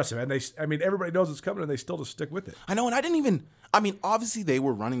impressive, and everybody knows it's coming, and they still just stick with it. I know, and obviously they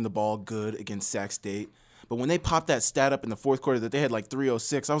were running the ball good against Sac State, but when they popped that stat up in the fourth quarter that they had like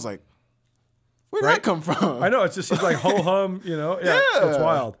 306, I was like, where'd that come from? I know, it's just like ho hum, you know. Yeah, it's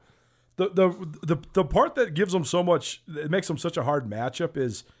wild. The part that gives them so much, it makes them such a hard matchup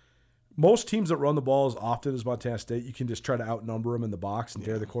is. Most teams that run the ball as often as Montana State, you can just try to outnumber them in the box and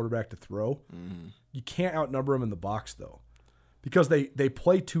dare the quarterback to throw. Mm-hmm. You can't outnumber them in the box, though, because they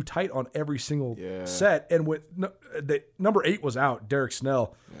play too tight on every single set. And number 8 was out, Derek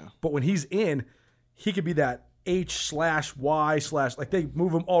Snell. Yeah. But when he's in, he could be that H/Y/ like they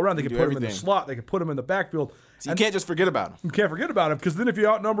move him all around. They can put him in the slot. They can put him in the backfield. So you can't just forget about him. You can't forget about him because then if you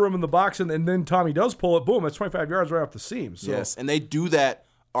outnumber him in the box and then Tommy does pull it, boom, that's 25 yards right off the seam. So. Yes, and they do that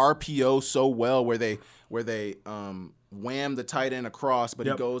RPO so well where they wham the tight end across, but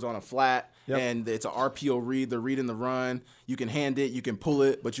he goes on a flat, and it's an RPO read. They're reading the run. You can hand it, you can pull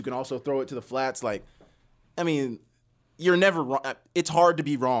it, but you can also throw it to the flats. Like, I mean, you're never wrong. It's hard to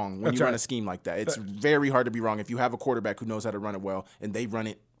be wrong when you run a scheme like that. It's very hard to be wrong if you have a quarterback who knows how to run it well, and they run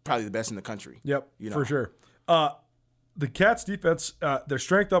it probably the best in the country. Yep, you know? For sure. The Cats defense, their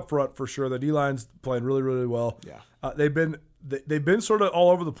strength up front for sure. The D-line's playing really, really well. Yeah, they've been sort of all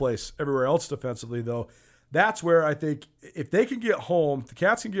over the place everywhere else defensively, though. That's where I think if they can get home, if the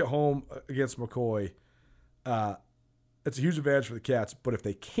Cats can get home against McCoy, it's a huge advantage for the Cats. But if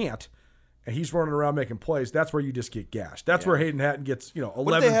they can't, and he's running around making plays, that's where you just get gashed. That's where Hayden Hatton gets 11.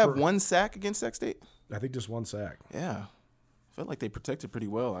 What did they have, one sack against Sac State? I think just one sack. Yeah. I felt like they protected pretty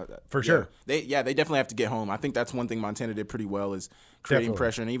well. For sure. They definitely have to get home. I think that's one thing Montana did pretty well is creating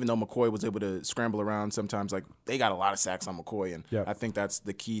pressure. And even though McCoy was able to scramble around sometimes, like they got a lot of sacks on McCoy. And I think that's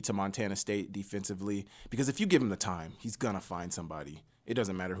the key to Montana State defensively. Because if you give him the time, he's going to find somebody. It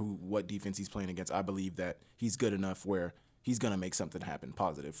doesn't matter what defense he's playing against. I believe that he's good enough where he's going to make something happen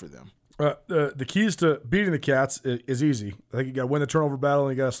positive for them. The keys to beating the Cats is easy. I think you got to win the turnover battle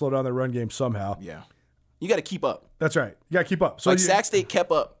and you got to slow down their run game somehow. Yeah. You got to keep up. That's right. You got to keep up. So Sac State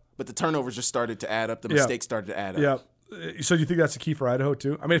kept up, but the turnovers just started to add up. The mistakes started to add up. Yeah. So you think that's the key for Idaho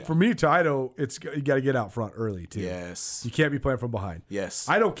too? I mean, for me to Idaho, you got to get out front early too. Yes. You can't be playing from behind. Yes.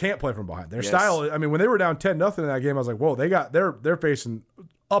 Idaho can't play from behind. Their style. I mean, when they were down 10-0 in that game, I was like, whoa, they're facing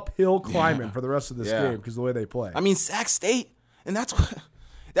uphill climbing for the rest of this game because of the way they play. I mean, Sac State, and that's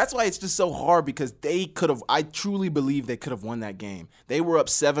why it's just so hard because they could have. I truly believe they could have won that game. They were up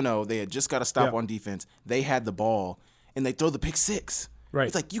 7-0. They had just got to stop on defense. They had the ball, and they throw the pick six. Right.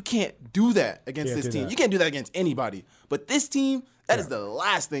 It's like you can't do that against this team. You can't do that against anybody. But this team, that is the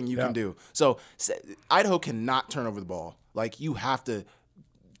last thing you can do. So Idaho cannot turn over the ball. Like, you have to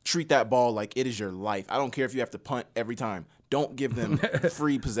treat that ball like it is your life. I don't care if you have to punt every time. Don't give them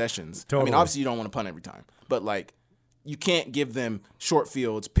free possessions. Totally. I mean, obviously you don't want to punt every time. But, like, you can't give them short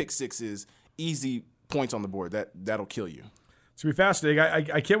fields, pick sixes, easy points on the board. That'll kill you. It's going to be fascinating.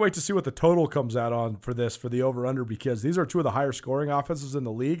 I can't wait to see what the total comes out on for the over-under, because these are two of the higher scoring offenses in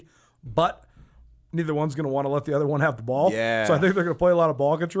the league, but neither one's going to want to let the other one have the ball. Yeah. So I think they're going to play a lot of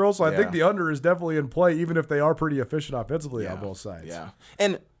ball control. So I think the under is definitely in play, even if they are pretty efficient offensively on both sides. Yeah.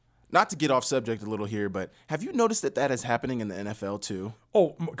 And not to get off subject a little here, but have you noticed that is happening in the NFL too? Oh,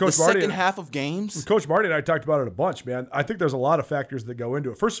 Coach the Marty. Second half of games? Coach Marty and I talked about it a bunch, man. I think there's a lot of factors that go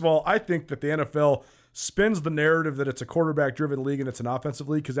into it. First of all, I think that the NFL spins the narrative that it's a quarterback-driven league and it's an offensive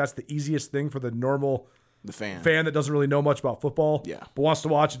league, because that's the easiest thing for the normal fan that doesn't really know much about football, but wants to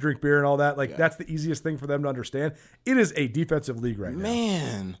watch and drink beer and all that. That's the easiest thing for them to understand. It is a defensive league right now.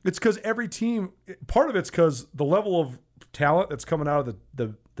 Man. It's because every team, part of it's because the level of talent that's coming out of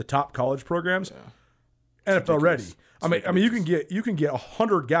the top college programs, NFL ready. I mean, you can get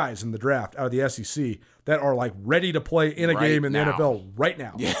 100 guys in the draft out of the SEC that are like ready to play in a game in the NFL right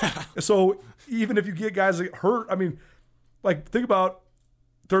now. Yeah. So even if you get guys that hurt, I mean, like, think about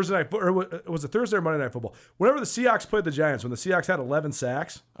Thursday night, or was it Thursday or Monday Night Football? Whenever the Seahawks played the Giants, when the Seahawks had 11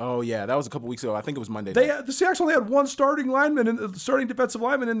 sacks. Oh yeah, that was a couple weeks ago. I think it was Monday. The Seahawks only had one starting defensive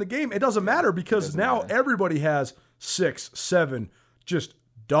lineman in the game. It doesn't matter, because now everybody has 6, 7 just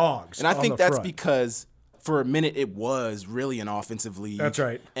dogs. And I think that's because for a minute it was really an offensive league. That's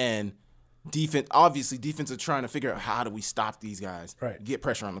right. And defense are trying to figure out, how do we stop these guys? Right. Get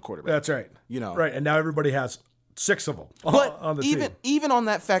pressure on the quarterback. That's right. Right. And now everybody has 6 of them on the team. Even on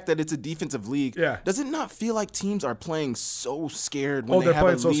that fact that it's a defensive league, does it not feel like teams are playing so scared when they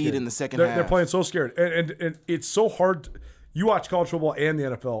have a lead in the second half? They're playing so scared. And it's so hard. You watch college football and the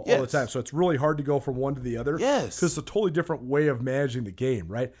NFL all the time, so it's really hard to go from one to the other. Yes. Because it's a totally different way of managing the game,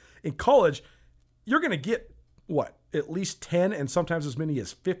 right? In college, you're going to get, at least 10 and sometimes as many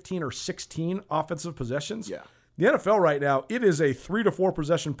as 15 or 16 offensive possessions. Yeah. The NFL right now, it is a 3 to 4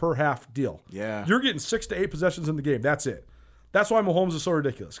 possession per half deal. Yeah. You're getting 6 to 8 possessions in the game. That's it. That's why Mahomes is so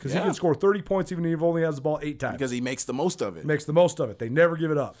ridiculous, because he can score 30 points even if he only has the ball 8 times. Because he makes the most of it. They never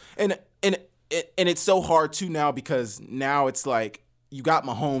give it up. And it's so hard too now, because now it's like you got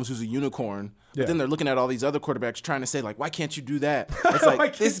Mahomes, who's a unicorn, but then they're looking at all these other quarterbacks trying to say, like, why can't you do that? It's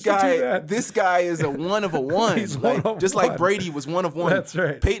like this guy is a one of a one. He's one of just one. like Brady was one of one. That's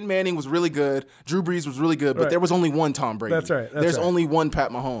right. Peyton Manning was really good. Drew Brees was really good, but there was only one Tom Brady. That's right. There's only one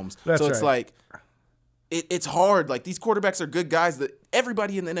Pat Mahomes. So it's like it's hard. Like, these quarterbacks are good guys. That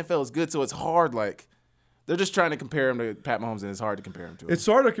everybody in the NFL is good, so it's hard. Like, they're just trying to compare him to Pat Mahomes, and it's hard to compare him to him. It's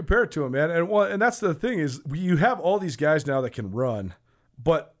hard to compare it to him, man. And that's the thing, is you have all these guys now that can run,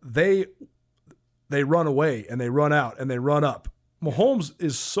 but they run away and they run out and they run up. Mahomes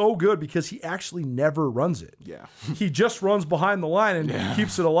is so good because he actually never runs it. Yeah. He just runs behind the line and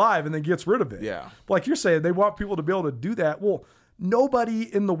keeps it alive and then gets rid of it. Yeah. But like you're saying, they want people to be able to do that. Well,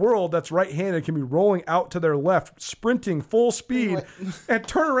 nobody in the world that's right-handed can be rolling out to their left, sprinting full speed, and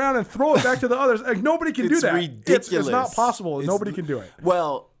turn around and throw it back to the others. Like, nobody can do that. Ridiculous. It's not possible. Nobody can do it.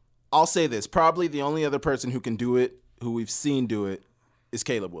 Well, I'll say this. Probably the only other person who can do it, who we've seen do it, is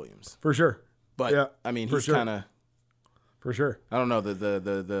Caleb Williams. For sure. But, I mean, he's kind of... For sure. I don't know.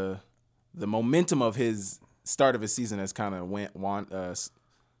 The momentum of his start of his season has kind of waned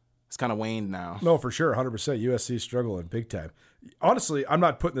now. No, for sure. 100%. USC struggling big time. Honestly, I'm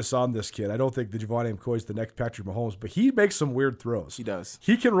not putting this on this kid. I don't think that Javonte McCoy is the next Patrick Mahomes, but he makes some weird throws. He does.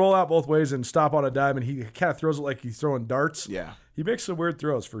 He can roll out both ways and stop on a dime, and he kind of throws it like he's throwing darts. Yeah. He makes some weird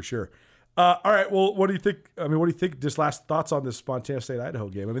throws for sure. All right. Well, what do you think? I mean, what do you think? Just last thoughts on this Montana State-Idaho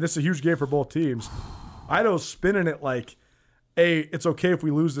game. I mean, this is a huge game for both teams. Idaho's spinning it like, it's okay if we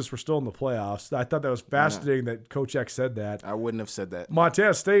lose this, we're still in the playoffs. I thought that was fascinating that Coach X said that. I wouldn't have said that.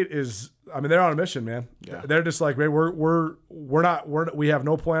 Montana State is, I mean, they're on a mission, man. Yeah. They're just like, man, we have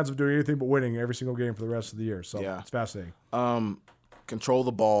no plans of doing anything but winning every single game for the rest of the year. So it's fascinating. Control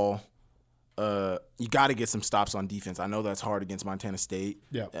the ball. You got to get some stops on defense. I know that's hard against Montana State.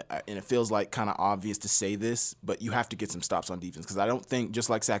 Yeah. And it feels like kind of obvious to say this, but you have to get some stops on defense, because I don't think,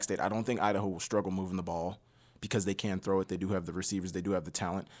 just like Sac State, I don't think Idaho will struggle moving the ball, because they can throw it. They do have the receivers. They do have the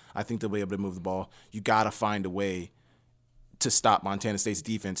talent. I think they'll be able to move the ball. You got to find a way to stop Montana State's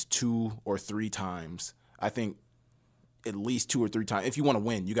defense 2 or 3 times. I think at least 2 or 3 times. If you want to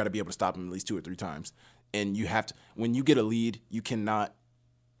win, you got to be able to stop them at least 2 or 3 times. And you have to, when you get a lead, you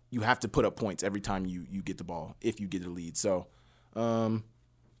have to put up points every time you get the ball, if you get a lead. So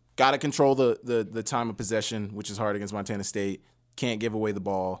Got to control the time of possession, which is hard against Montana State. Can't give away the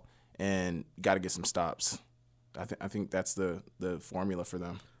ball, and got to get some stops. I think that's the formula for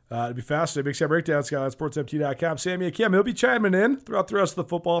them. It'd be fascinating. Big Sky Breakdown, SkylineSportsMT.com. Samuel Akem, he'll be chiming in throughout the rest of the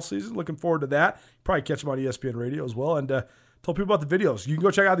football season. Looking forward to that. Probably catch him on ESPN Radio as well. And tell people about the videos. You can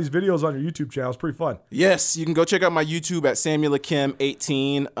go check out these videos on your YouTube channel. It's pretty fun. Yes, you can go check out my YouTube at Samuel Akem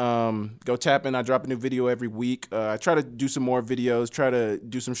 18. Go tap in. I drop a new video every week. I try to do some more videos, try to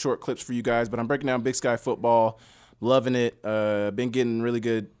do some short clips for you guys. But I'm breaking down Big Sky football. Loving it. Been getting really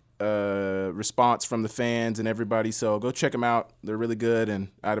good response from the fans and everybody. So go check them out. They're really good, and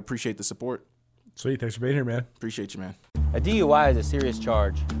I'd appreciate the support. Sweet. Thanks for being here, man. Appreciate you, man. A DUI is a serious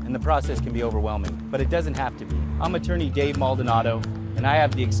charge, and the process can be overwhelming, but it doesn't have to be. I'm attorney Dave Maldonado, and I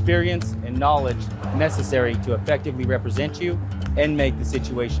have the experience and knowledge necessary to effectively represent you and make the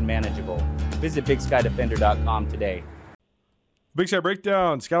situation manageable. Visit BigSkyDefender.com today. Big Sky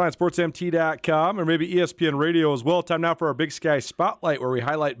Breakdown, SkylineSportsMT.com, or maybe ESPN Radio as well. Time now for our Big Sky Spotlight, where we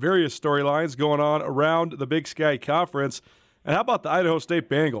highlight various storylines going on around the Big Sky Conference. And how about the Idaho State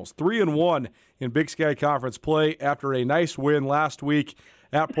Bengals? 3-1 in Big Sky Conference play after a nice win last week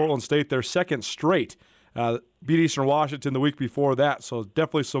at Portland State, their second straight. Beat Eastern Washington the week before that, so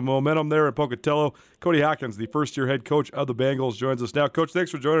definitely some momentum there in Pocatello. Cody Hawkins, the first-year head coach of the Bengals, joins us now. Coach, thanks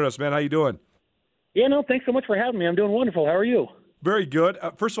for joining us, man. How you doing? Yeah, no, thanks so much for having me. I'm doing wonderful. How are you? Very good.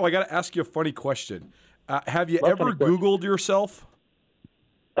 First of all, I got to ask you a funny question. Have you ever Googled yourself?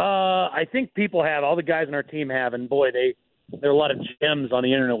 I think people have. All the guys on our team have, and boy, there are a lot of gems on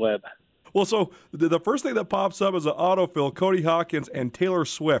the internet web. Well, so the first thing that pops up is an autofill, Cody Hawkins and Taylor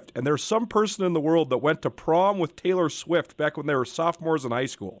Swift. And there's some person in the world that went to prom with Taylor Swift back when they were sophomores in high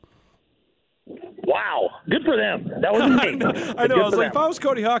school. Wow. Good for them. That was me. I know. I was like, if I was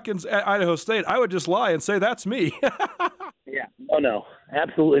Cody Hawkins at Idaho State, I would just lie and say that's me. Yeah. Oh, no.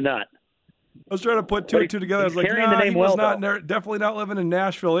 Absolutely not. I was trying to put two and two together. I was like, he was definitely not living in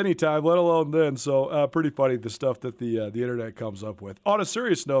Nashville anytime, let alone then. So pretty funny, the stuff that the internet comes up with. On a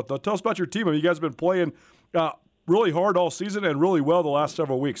serious note, though, tell us about your team. I mean, you guys have been playing really hard all season and really well the last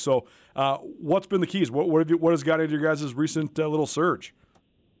several weeks. So what's been the keys? What has got into your guys' recent little surge?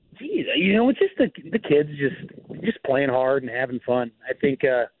 Geez, it's just the kids just playing hard and having fun. I think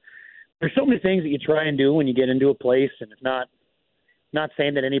there's so many things that you try and do when you get into a place, and it's not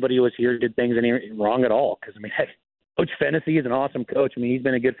saying that anybody who was here did things any wrong at all. Because, Coach Fennessy is an awesome coach. He's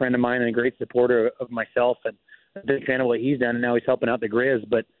been a good friend of mine and a great supporter of myself, and a big fan of what he's done, and now he's helping out the Grizz.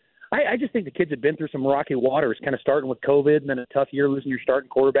 But I just think the kids have been through some rocky waters, kind of starting with COVID and then a tough year losing your starting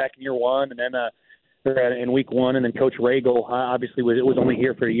quarterback in year one, and then in week one, and then Coach Regal obviously was only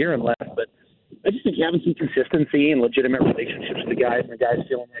here for a year and left. But I just think having some consistency and legitimate relationships with the guys, and the guys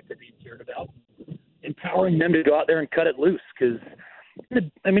feeling like they're being cared about, empowering them to go out there and cut it loose. Because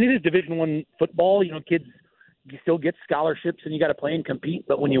it is Division I football. Kids, you still get scholarships and you got to play and compete.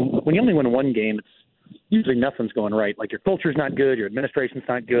 But when you only win one game, it's usually nothing's going right. Like, your culture's not good, your administration's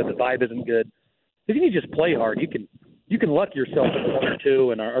not good, the vibe isn't good. If you can just play hard, you can luck yourself in one or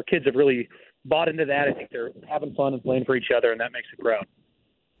two. And our kids have really bought into that. I think they're having fun and playing for each other, and that makes it proud.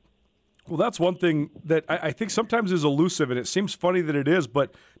 Well, that's one thing that I think sometimes is elusive, and it seems funny that it is,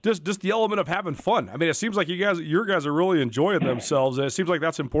 but just the element of having fun. I mean, it seems like your guys are really enjoying themselves, and it seems like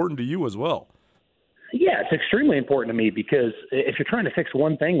that's important to you as well. Yeah, it's extremely important to me, because if you're trying to fix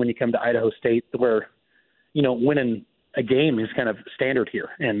one thing when you come to Idaho State, where, winning a game is kind of standard here,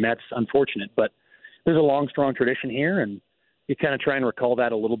 and that's unfortunate. But there's a long, strong tradition here, and you kind of try and recall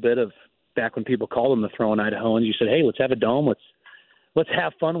that a little bit of back when people called them the Throwing Idahoans. You said, hey, let's have a dome. Let's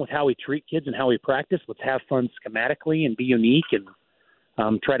have fun with how we treat kids and how we practice. Let's have fun schematically and be unique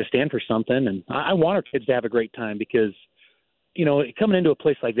and try to stand for something. And I want our kids to have a great time, because, coming into a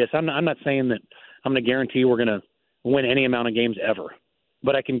place like this, I'm not saying that I'm going to guarantee we're going to win any amount of games ever,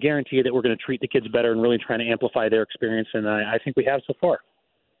 but I can guarantee you that we're going to treat the kids better and really trying to amplify their experience. And I think we have so far.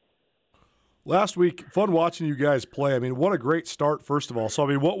 Last week, fun watching you guys play. I mean, what a great start, first of all. So,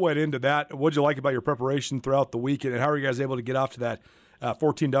 what went into that? What did you like about your preparation throughout the weekend, and how are you guys able to get off to that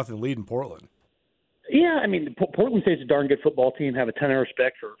 14-0 lead in Portland? Yeah, Portland State's a darn good football team. Have a ton of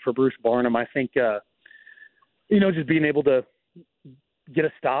respect for Bruce Barnum. I think, just being able to get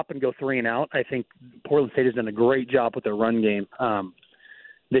a stop and go 3 and out. I think Portland State has done a great job with their run game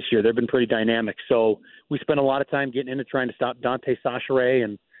this year. They've been pretty dynamic. So we spent a lot of time getting into trying to stop Dante Sachare,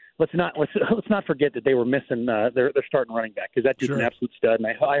 and let's not forget that they were missing their starting running back, because that dude's an absolute stud. And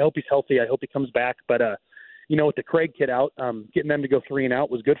I hope he's healthy. I hope he comes back. But with the Craig kid out, getting them to go 3 and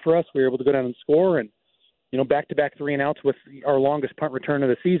out was good for us. We were able to go down and score, and back-to-back 3 and outs with our longest punt return of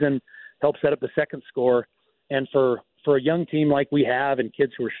the season helped set up the second score. And for for a young team like we have and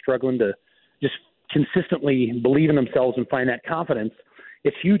kids who are struggling to just consistently believe in themselves and find that confidence,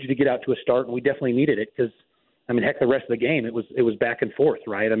 it's huge to get out to a start, and we definitely needed it because, I mean, heck, the rest of the game, it was back and forth,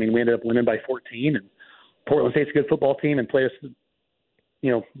 right? I mean, we ended up winning by 14, and Portland State's a good football team and play us,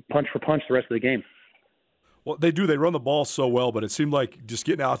 punch for punch the rest of the game. Well, they do. They run the ball so well, but it seemed like just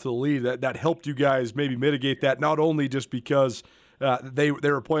getting out to the lead, that helped you guys maybe mitigate that, not only just because they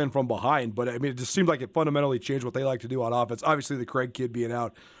were playing from behind, but, I mean, it just seemed like it fundamentally changed what they like to do on offense. Obviously, the Craig kid being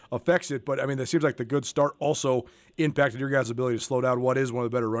out affects it, but, I mean, it seems like the good start also impacted your guys' ability to slow down what is one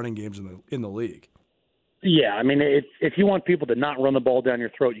of the better running games in the league. Yeah, I mean, if you want people to not run the ball down your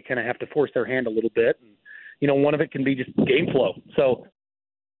throat, you kind of have to force their hand a little bit. And, one of it can be just game flow. So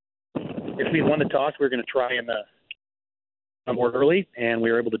if we won the toss, we were going to try and more early, and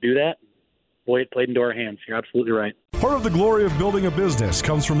we were able to do that. Boy, it played into our hands. You're absolutely right. Part of the glory of building a business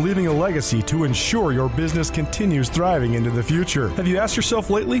comes from leaving a legacy to ensure your business continues thriving into the future. Have you asked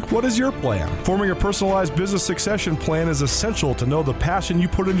yourself lately, what is your plan? Forming a personalized business succession plan is essential to know the passion you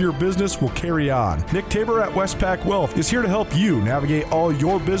put into your business will carry on. Nick Tabor at Westpac Wealth is here to help you navigate all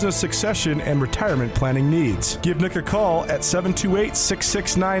your business succession and retirement planning needs. Give Nick a call at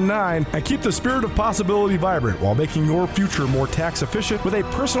 728-6699 and keep the spirit of possibility vibrant while making your future more tax efficient with a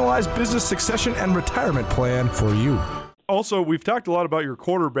personalized business succession and retirement plan for you. Also, we've talked a lot about your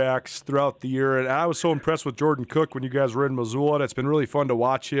quarterbacks throughout the year, and I was so impressed with Jordan Cook when you guys were in Missoula, and it's been really fun to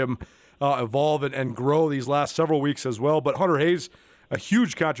watch him evolve and grow these last several weeks as well. But Hunter Hayes, a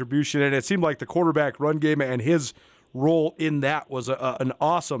huge contribution, and it seemed like the quarterback run game and his role in that was an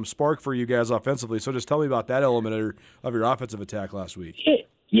awesome spark for you guys offensively. So just tell me about that element of your offensive attack last week.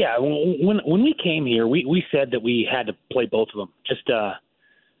 Yeah, when we came here, we said that we had to play both of them. Just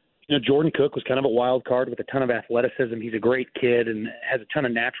Jordan Cook was kind of a wild card with a ton of athleticism. He's a great kid and has a ton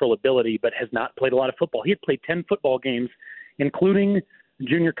of natural ability, but has not played a lot of football. He had played 10 football games, including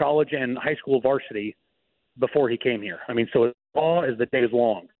junior college and high school varsity, before he came here. I mean, so as long as the day is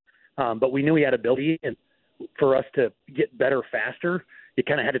long. But we knew he had ability, and for us to get better faster, you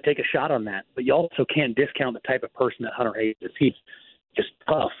kind of had to take a shot on that. But you also can't discount the type of person that Hunter Hayes is. He's just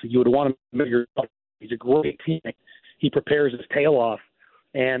tough. You would want him to your. He's a great teammate. He prepares his tail off.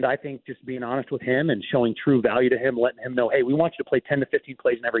 And I think just being honest with him and showing true value to him, letting him know, hey, we want you to play 10 to 15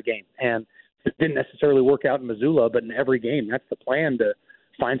 plays in every game. And it didn't necessarily work out in Missoula, but in every game, that's the plan, to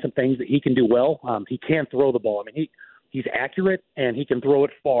find some things that he can do well. He can throw the ball. I mean, he's accurate and he can throw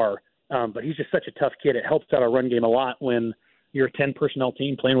it far, but he's just such a tough kid. It helps out our run game a lot when you're a 10-personnel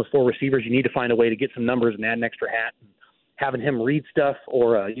team playing with 4 receivers. You need to find a way to get some numbers and add an extra hat. And having him read stuff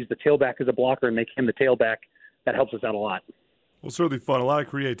or use the tailback as a blocker and make him the tailback, that helps us out a lot. Well, certainly fun. A lot of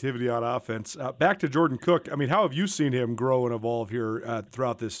creativity on offense. Back to Jordan Cook. I mean, how have you seen him grow and evolve here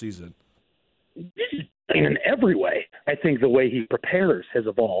throughout this season? In every way. I think the way he prepares has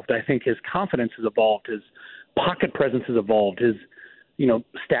evolved. I think his confidence has evolved. His pocket presence has evolved. His,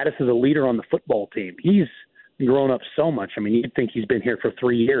 status as a leader on the football team. He's grown up so much. I mean, you'd think he's been here for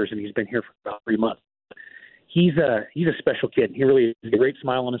 3 years, and he's been here for about 3 months. He's a special kid. He really has a great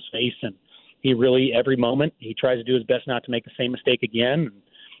smile on his face, and he really, every moment, he tries to do his best not to make the same mistake again.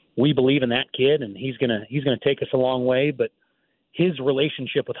 We believe in that kid, and he's gonna take us a long way. But his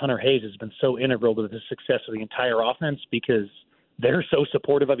relationship with Hunter Hayes has been so integral to the success of the entire offense because they're so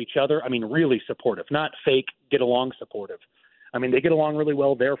supportive of each other. I mean, really supportive, not fake, get along supportive. I mean, they get along really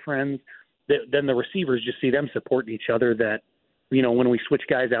well. They're friends. Then the receivers just see them supporting each other, that, when we switch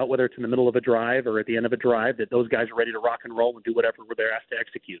guys out, whether it's in the middle of a drive or at the end of a drive, that those guys are ready to rock and roll and do whatever they're asked to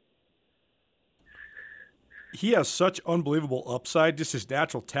execute. He has such unbelievable upside. Just his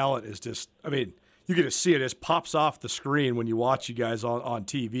natural talent is just, I mean, you get to see it. It just pops off the screen when you watch you guys on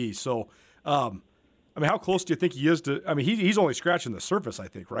TV. So, I mean, how close do you think he is to, I mean, he's only scratching the surface, I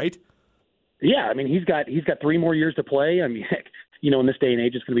think, right? Yeah, I mean, he's got 3 more years to play. I mean, heck, in this day and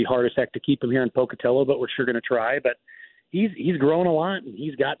age, it's going to be hard as heck to keep him here in Pocatello, but we're sure going to try. But he's grown a lot, and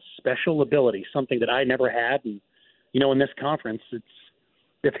he's got special ability, something that I never had. And, in this conference,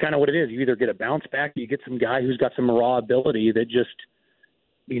 it's kind of what it is. You either get a bounce back, or you get some guy who's got some raw ability that just,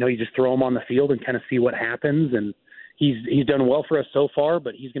 you just throw him on the field and kind of see what happens. And he's done well for us so far,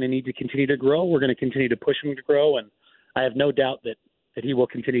 but he's going to need to continue to grow. We're going to continue to push him to grow, and I have no doubt that he will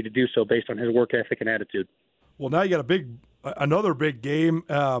continue to do so based on his work ethic and attitude. Well, now you got another big game,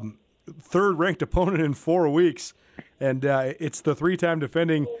 third-ranked opponent in 4 weeks, and it's the 3-time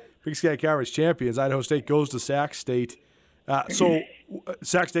defending Big Sky Conference champions. Idaho State goes to Sac State. So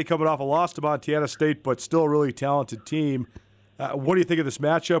Sac State coming off a loss to Montana State, but still a really talented team. What do you think of this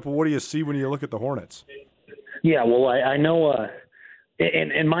matchup, and what do you see when you look at the Hornets? Yeah, well, I know,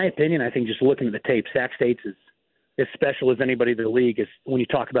 in my opinion, I think just looking at the tape, Sac State's is as special as anybody in the league is when you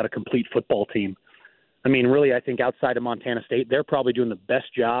talk about a complete football team. I mean, really, I think outside of Montana State, they're probably doing the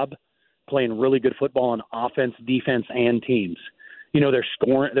best job playing really good football on offense, defense, and teams. You know,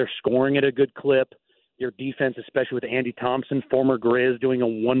 they're scoring at a good clip. Your defense, especially with Andy Thompson, former Grizz, doing a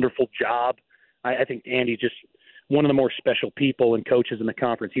wonderful job. I think Andy's just one of the more special people and coaches in the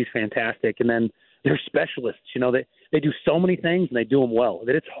conference. He's fantastic. And then they're specialists. You know, they do so many things and they do them well.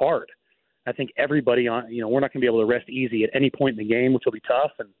 That it's hard. I think everybody we're not going to be able to rest easy at any point in the game, which will be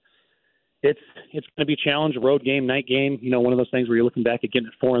tough. And it's going to be a challenge, a road game, night game. You know, one of those things where you're looking back at getting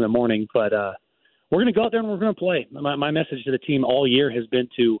at 4 a.m. But we're going to go out there and we're going to play. My message to the team all year has been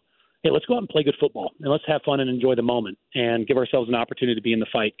to, hey, let's go out and play good football, and let's have fun and enjoy the moment and give ourselves an opportunity to be in the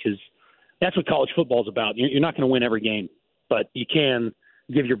fight, because that's what college football is about. You're not going to win every game, but you can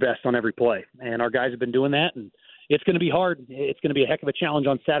give your best on every play. And our guys have been doing that, and it's going to be hard. It's going to be a heck of a challenge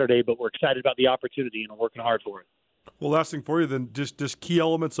on Saturday, but we're excited about the opportunity and we're working hard for it. Well, last thing for you then, just key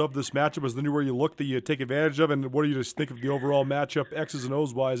elements of this matchup is anywhere you look that you take advantage of, and what do you just think of the overall matchup, X's and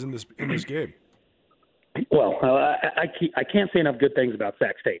O's wise, in this game? Well, I can't say enough good things about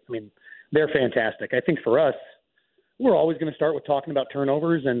Sac State. I mean, they're fantastic. I think for us, we're always going to start with talking about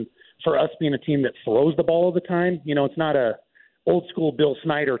turnovers, and for us being a team that throws the ball all the time, you know, it's not a old school Bill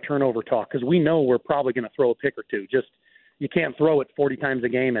Snyder turnover talk, because we know we're probably going to throw a pick or two. Just you can't throw it 40 times a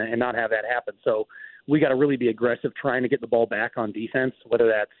game and not have that happen. So we got to really be aggressive trying to get the ball back on defense, whether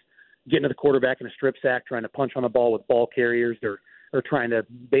that's getting to the quarterback in a strip sack, trying to punch on the ball with ball carriers, or trying to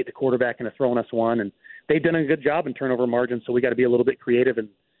bait the quarterback into throwing us one. And they've done a good job in turnover margin, so we got to be a little bit creative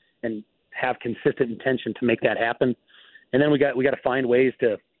and have consistent intention to make that happen. And then we got to find ways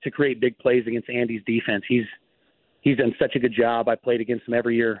to create big plays against Andy's defense. He's done such a good job. I played against him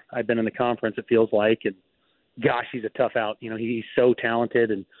every year I've been in the conference, it feels like. And gosh, he's a tough out. You know, he's so talented,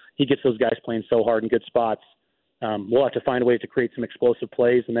 and he gets those guys playing so hard in good spots. We'll have to find ways to create some explosive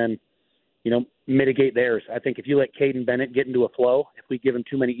plays and then, you know, mitigate theirs. I think if you let Caden Bennett get into a flow, if we give him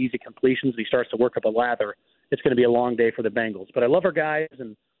too many easy completions and he starts to work up a lather, it's going to be a long day for the Bengals. But I love our guys,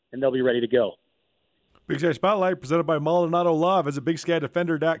 and they'll be ready to go. Big Sky Spotlight presented by Maldonado Law. Visit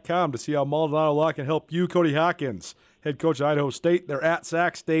BigSkyDefender.com to see how Maldonado Law can help you. Cody Hawkins, head coach of Idaho State. They're at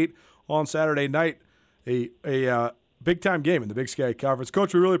Sac State on Saturday night. A big-time game in the Big Sky Conference.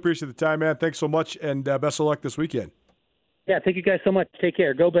 Coach, we really appreciate the time, man. Thanks so much, and best of luck this weekend. Yeah, thank you guys so much. Take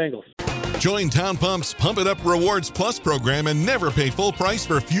care. Go Bengals. Join Town Pump's Pump It Up Rewards Plus program and never pay full price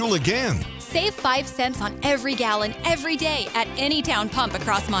for fuel again. Save 5 cents on every gallon every day at any Town Pump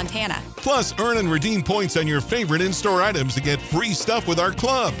across Montana. Plus, earn and redeem points on your favorite in-store items to get free stuff with our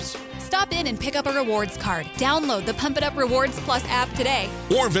clubs. Stop in and pick up a rewards card. Download the Pump It Up Rewards Plus app today.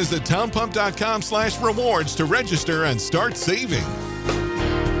 Or visit townpump.com/rewards to register and start saving.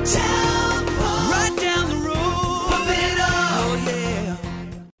 Town Pump. Right down the road. Pump it up. Oh, yeah.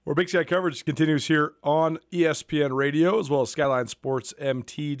 Our Big Sky coverage continues here on ESPN Radio, as well as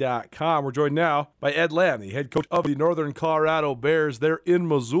SkylineSportsMT.com. We're joined now by Ed Lamb, the head coach of the Northern Colorado Bears. They're in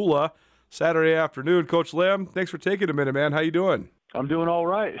Missoula Saturday afternoon. Coach Lamb, thanks for taking a minute, man. How you doing? I'm doing all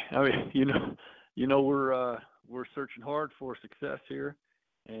right. I mean, you know, we're searching hard for success here,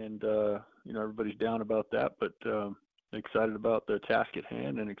 and you know, everybody's down about that, but excited about the task at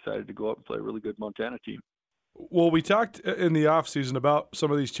hand and excited to go up and play a really good Montana team. Well, we talked in the offseason about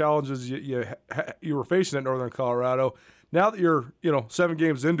some of these challenges you were facing at Northern Colorado. Now that you're 7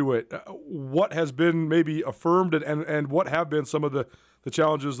 games into it, what has been maybe affirmed and what have been some of the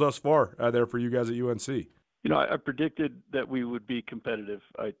challenges thus far there for you guys at UNC? You know, I predicted that we would be competitive.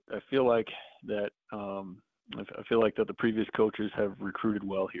 I feel like that that the previous coaches have recruited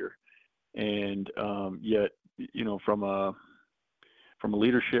well here, and yet, you know, from a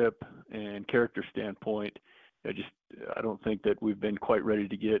leadership and character standpoint, I don't think that we've been quite ready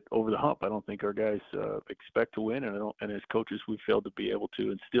to get over the hump. I don't think our guys expect to win, and as coaches, we've failed to be able to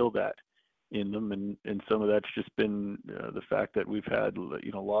instill that in them, and some of that's just been the fact that we've had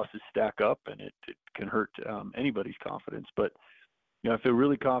losses stack up, and it can hurt anybody's confidence. But you know, I feel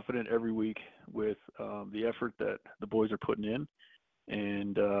really confident every week with the effort that the boys are putting in,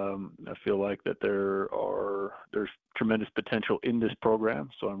 and I feel like that there's tremendous potential in this program.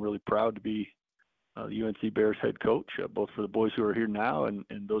 So I'm really proud to be the UNC Bears head coach, both for the boys who are here now and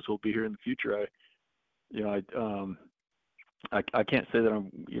those who will be here in the future. I can't say that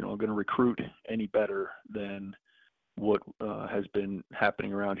I'm going to recruit any better than what has been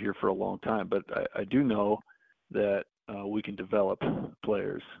happening around here for a long time, but I do know that we can develop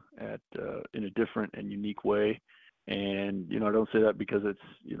players in a different and unique way. And I don't say that because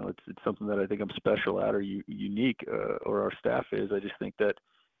it's something that I think I'm special at or unique, or our staff is. I just think that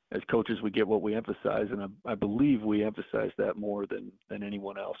as coaches, we get what we emphasize, and I believe we emphasize that more than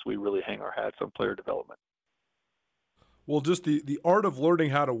anyone else. We really hang our hats on player development. Well, just the art of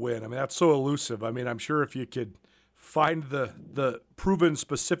learning how to win. I mean, that's so elusive. I mean, I'm sure if you could find the proven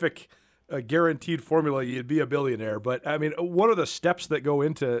specific guaranteed formula, you'd be a billionaire. But, I mean, what are the steps that go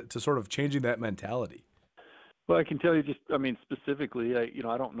into sort of changing that mentality? Well, I can tell you specifically,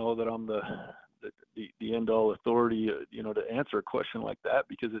 I don't know that I'm the end-all authority, to answer a question like that,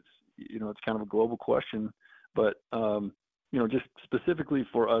 because it's kind of a global question. But, just specifically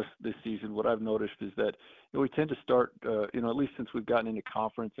for us this season, what I've noticed is that we tend to start, at least since we've gotten into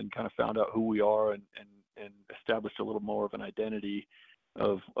conference and kind of found out who we are and established a little more of an identity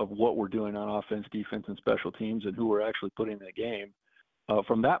of what we're doing on offense, defense, and special teams, and who we're actually putting in the game.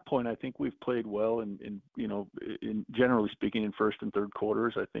 From that point, I think we've played well in generally speaking, in first and third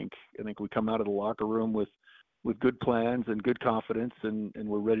quarters. I think we come out of the locker room with good plans and good confidence, and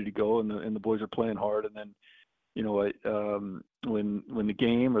we're ready to go, and the boys are playing hard. And then, when the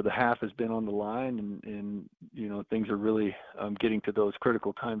game or the half has been on the line and things are really getting to those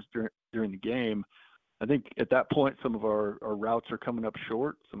critical times during the game, I think at that point some of our routes are coming up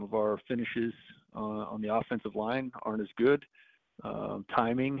short. Some of our finishes on the offensive line aren't as good.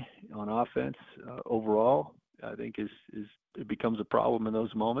 Timing on offense overall, I think it becomes a problem in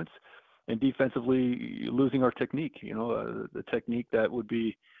those moments. And defensively, losing our technique, the technique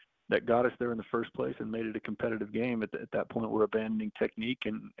that got us there in the first place and made it a competitive game. At that point, we're abandoning technique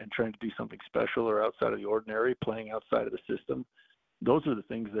and trying to do something special or outside of the ordinary, playing outside of the system. Those are the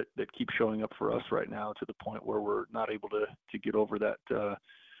things that keep showing up for us right now, to the point where we're not able to get over that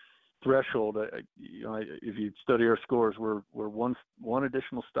threshold. If you study our scores, we're one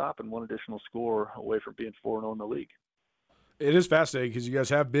additional stop and one additional score away from being 4-0 in the league. It is fascinating because you guys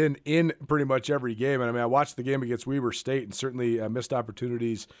have been in pretty much every game. And I mean, I watched the game against Weber State and certainly missed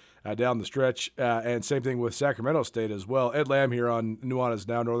opportunities down the stretch. And same thing with Sacramento State as well. Ed Lamb here on Nuanez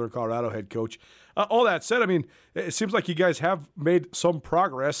Now, Northern Colorado head coach. All that said, I mean, it seems like you guys have made some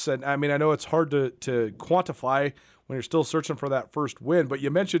progress. And I mean, I know it's hard to quantify when you're still searching for that first win, but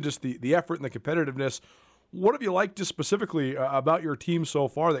you mentioned just the effort and the competitiveness. What have you liked just specifically about your team so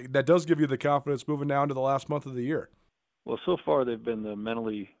far that does give you the confidence moving now into the last month of the year? Well, so far they've been the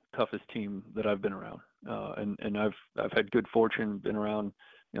mentally toughest team that I've been around, and I've had good fortune, been around,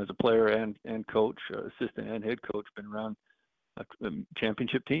 as a player and coach, assistant and head coach, been around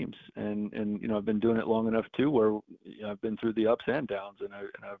championship teams, and I've been doing it long enough too, where I've been through the ups and downs, and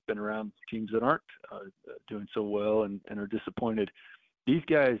I've been around teams that aren't doing so well and are disappointed. These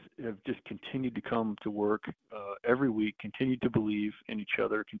guys have just continued to come to work every week, continued to believe in each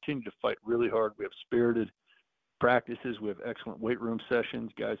other, continued to fight really hard. We have spirited practices. We have excellent weight room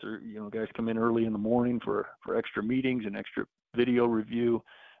sessions. Guys come in early in the morning for extra meetings and extra video review.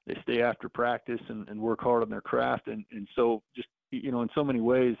 They stay after practice and work hard on their craft. And so just, in so many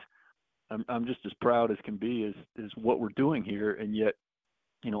ways, I'm just as proud as can be as what we're doing here. And yet,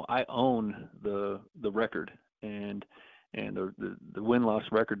 I own the record and the win-loss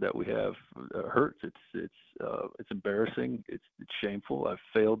record that we have hurts. It's embarrassing. It's shameful. I've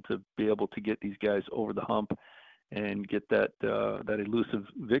failed to be able to get these guys over the hump and get that elusive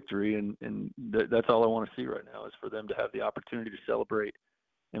victory. And that's all I want to see right now, is for them to have the opportunity to celebrate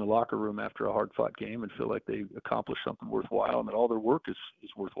in a locker room after a hard-fought game and feel like they accomplished something worthwhile and that all their work is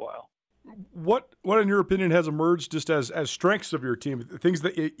worthwhile. What in your opinion has emerged just as strengths of your team, things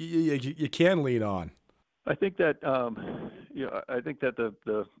that you can lean on? I think that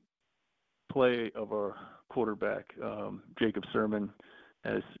the play of our quarterback, Jacob Sermon,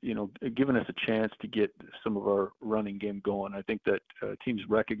 has given us a chance to get some of our running game going. I think that teams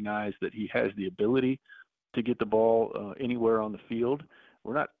recognize that he has the ability to get the ball anywhere on the field.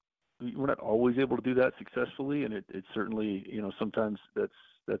 We're not always able to do that successfully, and it certainly sometimes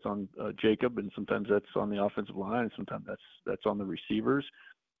that's on Jacob, and sometimes that's on the offensive line, and sometimes that's on the receivers.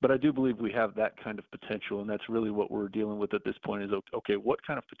 But I do believe we have that kind of potential, and that's really what we're dealing with at this point is, okay, what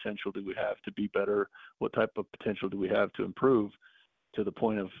kind of potential do we have to be better? What type of potential do we have to improve to the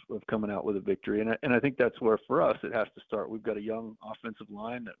point of coming out with a victory? And I think that's where, for us, it has to start. We've got a young offensive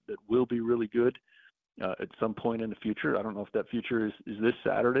line that will be really good at some point in the future. I don't know if that future is this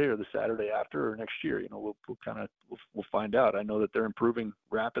Saturday or the Saturday after or next year. We'll find out. I know that they're improving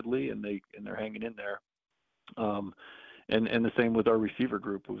rapidly and they're hanging in there. And the same with our receiver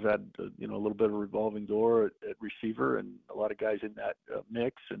group. We've had a little bit of a revolving door at receiver and a lot of guys in that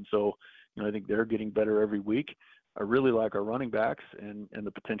mix. And so I think they're getting better every week. I really like our running backs and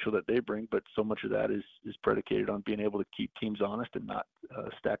the potential that they bring, but so much of that is predicated on being able to keep teams honest and not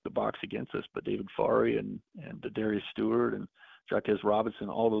stack the box against us. But David Farley and Darius Stewart and Jaquez Robinson,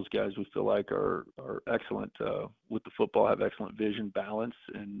 all those guys we feel like are excellent with the football, have excellent vision, balance,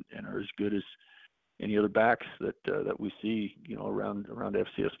 and are as good as any other backs that we see, around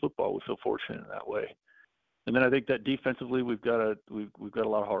FCS football. We feel fortunate in that way. And then I think that defensively we've got a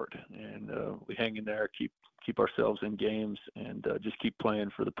lot of heart, and we hang in there, keep ourselves in games, and just keep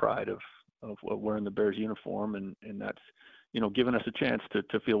playing for the pride of wearing the Bears uniform, and that's giving us a chance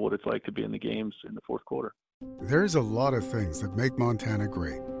to feel what it's like to be in the games in the fourth quarter. There's a lot of things that make Montana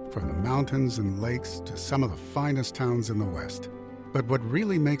great, from the mountains and lakes to some of the finest towns in the West. But what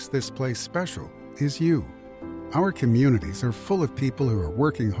really makes this place special is you. Our communities are full of people who are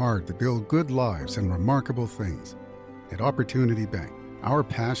working hard to build good lives and remarkable things. At Opportunity Bank, our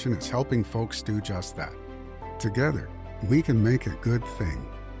passion is helping folks do just that. Together, we can make a good thing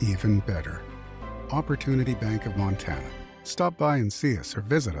even better. Opportunity Bank of Montana. Stop by and see us or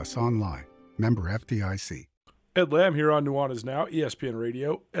visit us online. Member FDIC. Ed Lamb here on Nuanez Now, ESPN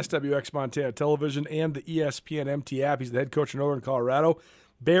Radio, SWX Montana Television, and the ESPN MT app. He's the head coach of Northern Colorado.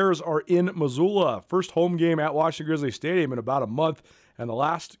 Bears are in Missoula. First home game at Washington Grizzly Stadium in about a month, and the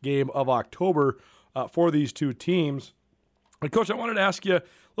last game of October for these two teams. And Coach, I wanted to ask you a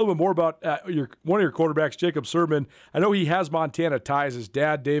little bit more about one of your quarterbacks, Jacob Sermon. I know he has Montana ties. His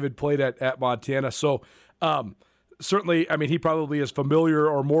dad, David, played at Montana. So certainly, I mean, he probably is familiar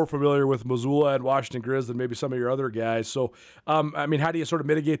or more familiar with Missoula and Washington Grizz than maybe some of your other guys. So, I mean, how do you sort of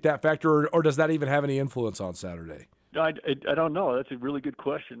mitigate that factor, or does that even have any influence on Saturday? I don't know. That's a really good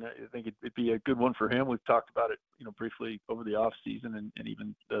question. I think it'd be a good one for him. We've talked about it, briefly over the off season and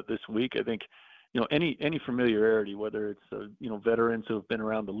even this week. I think, any familiarity, whether it's veterans who have been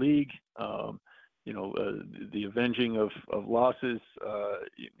around the league, the avenging of losses,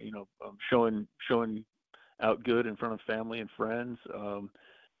 showing out good in front of family and friends,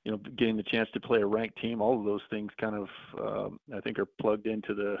 getting the chance to play a ranked team. All of those things kind of I think are plugged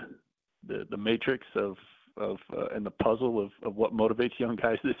into the matrix of and the puzzle of what motivates young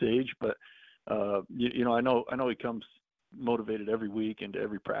guys this age. But I know he comes motivated every week into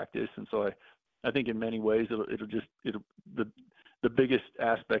every practice, and so I think in many ways the biggest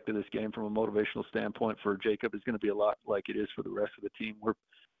aspect of this game from a motivational standpoint for Jacob is going to be a lot like it is for the rest of the team. We're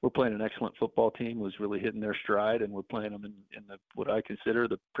playing an excellent football team who's really hitting their stride, and we're playing them in what I consider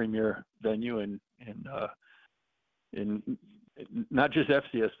the premier venue in not just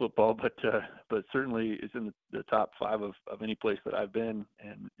FCS football, but certainly is in the top 5 of any place that I've been.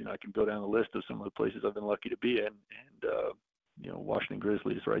 And, I can go down the list of some of the places I've been lucky to be in. And, Washington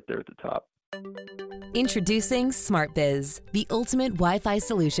Grizzly is right there at the top. Introducing SmartBiz, the ultimate Wi-Fi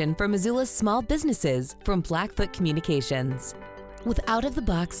solution for Missoula's small businesses from Blackfoot Communications. With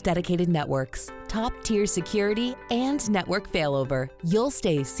out-of-the-box dedicated networks, top-tier security, and network failover, you'll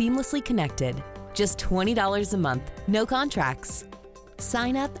stay seamlessly connected. Just $20 a month, no contracts.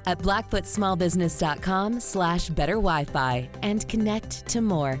 Sign up at blackfootsmallbusiness.com/better Wi-Fi and connect to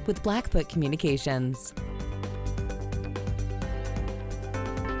more with Blackfoot Communications.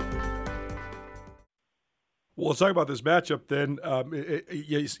 Well, let's talk about this matchup then.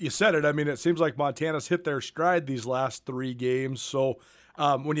 You said it. I mean, it seems like Montana's hit their stride these last 3 games. So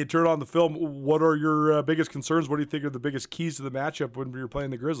when you turn on the film, what are your biggest concerns? What do you think are the biggest keys to the matchup when you're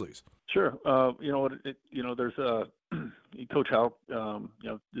playing the Grizzlies? Sure. There's Coach Houck,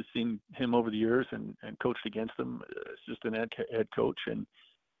 just seen him over the years and coached against him. It's just an head coach. And,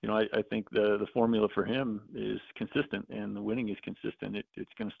 I think the formula for him is consistent, and the winning is consistent.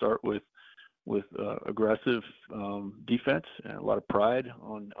 It's going to start with aggressive defense and a lot of pride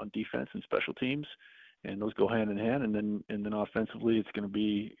on defense and special teams, and those go hand in hand. And then offensively, it's going to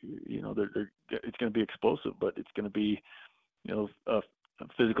be it's going to be explosive, but it's going to be a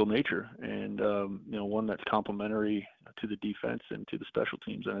physical nature, and one that's complementary to the defense and to the special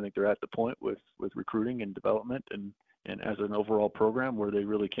teams. And I think they're at the point with recruiting and development and as an overall program where they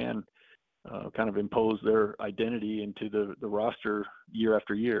really can kind of impose their identity into the roster year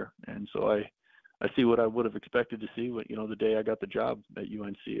after year. And so I see what I would have expected to see the day I got the job at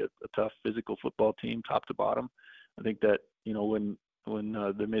UNC, a tough physical football team, top to bottom. I think that, when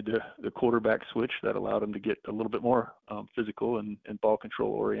they made the quarterback switch, that allowed them to get a little bit more physical and ball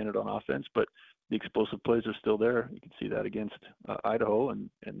control oriented on offense, but the explosive plays are still there. You can see that against Idaho,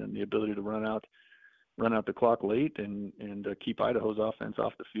 and then the ability to run out the clock late and keep Idaho's offense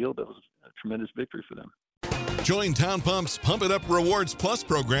off the field. That was a tremendous victory for them. Join Town Pump's Pump It Up Rewards Plus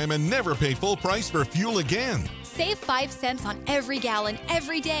program and never pay full price for fuel again. Save 5 cents on every gallon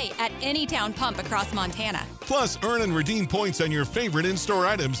every day at any town pump across Montana. Plus, earn and redeem points on your favorite in-store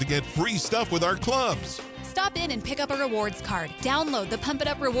items to get free stuff with our clubs. Stop in and pick up a rewards card. Download the Pump It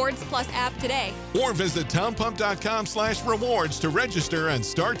Up Rewards Plus app today. Or visit townpump.com/rewards to register and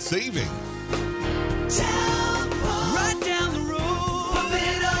start saving. Town Pump. Right down the road. Pump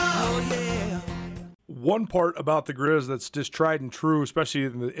it up. Oh, yeah. One part about the Grizz that's just tried and true, especially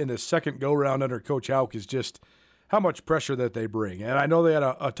in the second go-round under Coach Hauck, is just how much pressure that they bring. And I know they had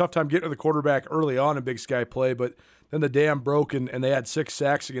a tough time getting to the quarterback early on in Big Sky play, but then the dam broke and they had 6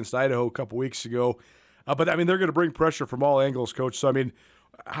 sacks against Idaho a couple weeks ago. But, I mean, they're going to bring pressure from all angles, Coach. So, I mean,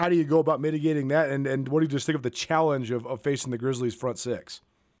 how do you go about mitigating that? And what do you just think of the challenge of facing the Grizzlies front 6?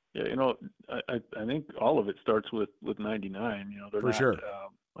 Yeah, I think all of it starts with 99. They're For not, sure.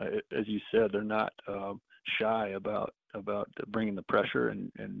 As you said, they're not shy about bringing the pressure,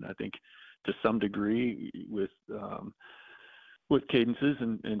 and I think to some degree with cadences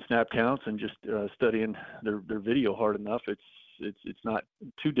and snap counts and just studying their video hard enough, it's not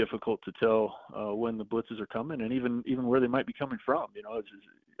too difficult to tell when the blitzes are coming and even where they might be coming from.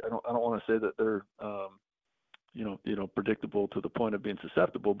 I don't want to say that they're predictable to the point of being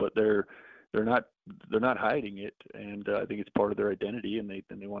susceptible, but they're not hiding it, and I think it's part of their identity, and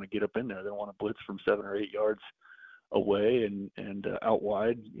they want to get up in there. They don't want to blitz from 7 or 8 yards away and out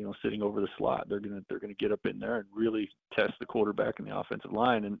wide, sitting over the slot. They're gonna get up in there and really test the quarterback and the offensive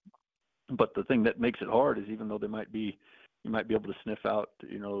line. But the thing that makes it hard is even though you might be able to sniff out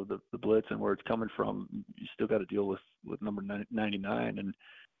the blitz and where it's coming from, you still got to deal with number 99, and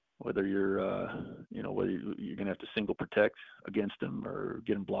whether you're gonna have to single protect against him or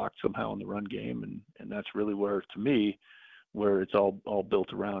get him blocked somehow in the run game, and that's really where, to me, where it's all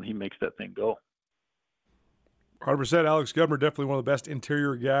built around. He makes that thing go. 100%. Alex Gubner, definitely one of the best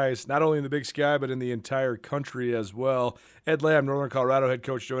interior guys, not only in the Big Sky, but in the entire country as well. Ed Lamb, Northern Colorado head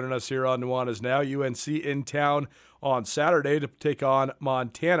coach, joining us here on Nuanez Now. UNC in town on Saturday to take on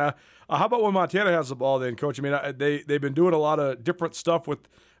Montana. How about when Montana has the ball then, Coach? I mean, they've been doing a lot of different stuff with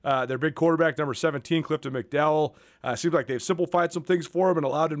their big quarterback, number 17, Clifton McDowell. Seems like they've simplified some things for him and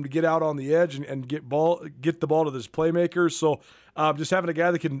allowed him to get out on the edge and get the ball to his playmakers. So just having a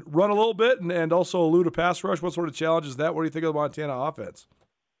guy that can run a little bit and also elude a pass rush, what sort of challenge is that? What do you think of the Montana offense?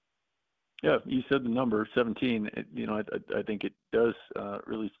 Yeah, you said the number 17. I think it does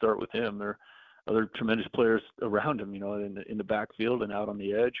really start with him. There are other tremendous players around him, in the backfield and out on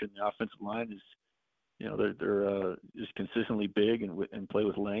the edge, and the offensive line is, they're just consistently big and play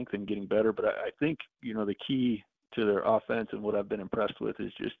with length and getting better. But I think, the key to their offense and what I've been impressed with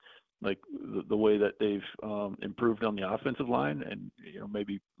is just like the way that they've improved on the offensive line, and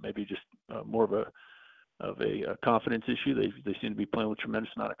maybe just more of a confidence issue. They seem to be playing with a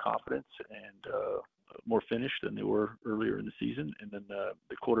tremendous amount of confidence and more finished than they were earlier in the season. And then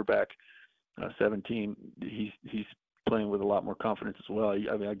the quarterback, 17, he's playing with a lot more confidence as well.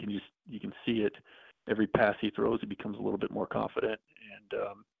 I mean, you can see it. Every pass he throws, he becomes a little bit more confident,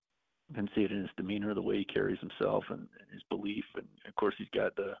 and see it in his demeanor, the way he carries himself, and his belief. And of course, he's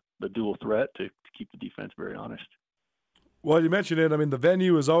got the dual threat to keep the defense very honest. Well, you mentioned it. I mean, the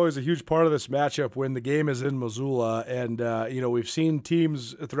venue is always a huge part of this matchup when the game is in Missoula. And, we've seen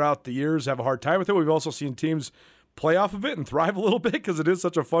teams throughout the years have a hard time with it. We've also seen teams play off of it and thrive a little bit because it is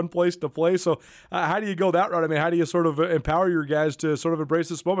such a fun place to play. So how do you go that route? I mean, how do you sort of empower your guys to sort of embrace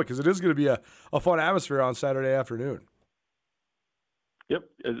this moment? Because it is going to be a fun atmosphere on Saturday afternoon. Yep,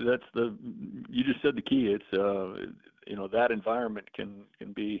 you just said the key. It's that environment can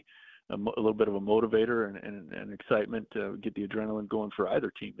be a little bit of a motivator and excitement to get the adrenaline going for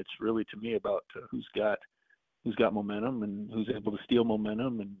either team. It's really, to me, about who's got momentum and who's able to steal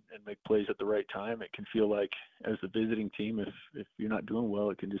momentum and make plays at the right time. It can feel like, as the visiting team, if you're not doing well,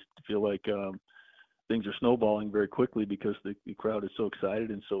 it can just feel like things are snowballing very quickly because the crowd is so excited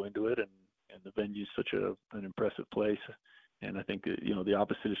and so into it, and the venue is such an impressive place. And I think the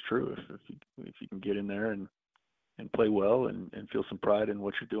opposite is true. If you can get in there and play well and feel some pride in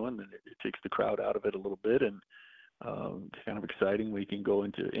what you're doing, then it takes the crowd out of it a little bit, and it's kind of exciting when you can go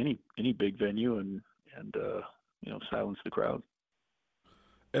into any big venue and silence the crowd.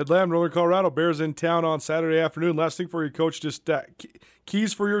 Ed Lamb, Northern Colorado, Bears in town on Saturday afternoon. Last thing for you, Coach, just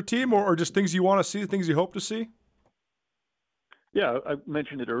keys for your team or just things you want to see, things you hope to see? Yeah, I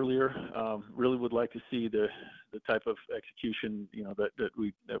mentioned it earlier. Really would like to see the type of execution,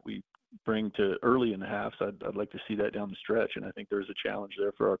 that we bring to early in the half. So I'd like to see that down the stretch, and I think there's a challenge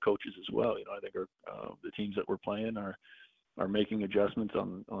there for our coaches as well. I think the teams that we're playing are making adjustments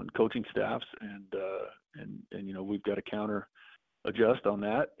on coaching staffs, and we've got to counter adjust on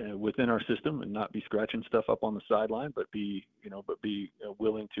that within our system and not be scratching stuff up on the sideline, but be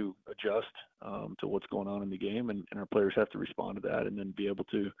willing to adjust to what's going on in the game, and our players have to respond to that, and then be able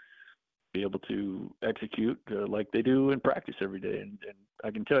to be able to execute like they do in practice every day. And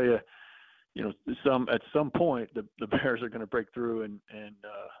I can tell you, at some point the Bears are going to break through and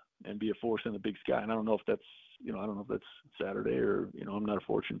be a force in the Big Sky. And I don't know if that's Saturday or I'm not a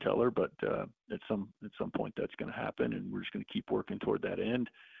fortune teller, but at some point that's going to happen, and we're just going to keep working toward that end.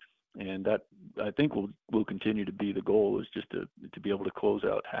 And that, I think, will continue to be the goal, is just to be able to close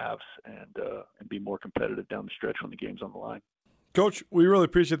out halves and be more competitive down the stretch when the game's on the line. Coach, we really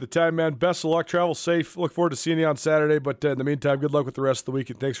appreciate the time, man. Best of luck. Travel safe. Look forward to seeing you on Saturday. But in the meantime, good luck with the rest of the week,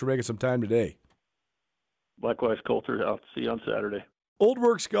 and thanks for making some time today. Likewise, Colter. I'll see you on Saturday. Old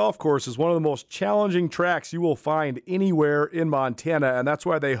Works Golf Course is one of the most challenging tracks you will find anywhere in Montana, and that's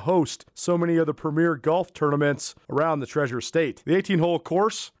why they host so many of the premier golf tournaments around the Treasure State. The 18-hole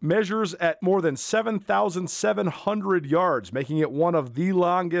course measures at more than 7,700 yards, making it one of the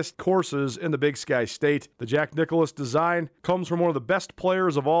longest courses in the Big Sky State. The Jack Nicklaus design comes from one of the best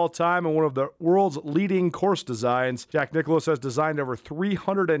players of all time and one of the world's leading course designs. Jack Nicklaus has designed over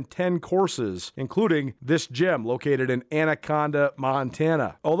 310 courses, including this gem located in Anaconda, Montana.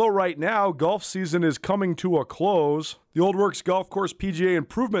 Although right now, golf season is coming to a close, the Old Works Golf Course PGA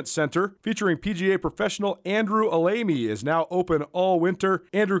Improvement Center, featuring PGA professional Andrew Alamy, is now open all winter.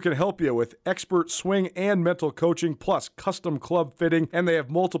 Andrew can help you with expert swing and mental coaching, plus custom club fitting, and they have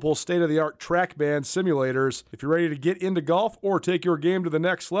multiple state-of-the-art TrackMan simulators. If you're ready to get into golf or take your game to the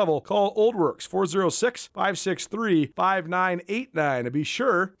next level, call Old Works 406-563-5989, and be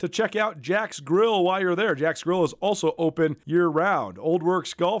sure to check out Jack's Grill while you're there. Jack's Grill is also open year-round. Old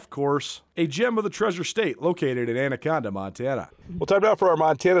Works Golf Course, a gem of the Treasure State, located in Anaconda, Montana. Well, time now for our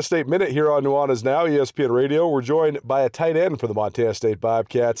Montana State Minute here on Nuanez Now, ESPN Radio. We're joined by a tight end for the Montana State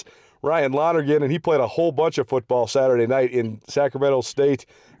Bobcats, Ryan Lonergan, and he played a whole bunch of football Saturday night in Sacramento State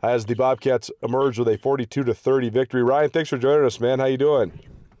as the Bobcats emerged with a 42-30 victory. Ryan, thanks for joining us, man. How you doing?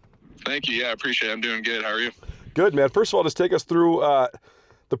 Thank you. Yeah, I appreciate it. I'm doing good. How are you? Good, man. First of all, just take us through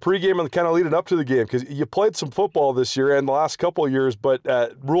the pregame and kind of leading up to the game, because you played some football this year and the last couple of years, but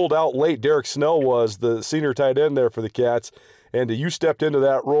ruled out late. Derek Snell was the senior tight end there for the Cats, and you stepped into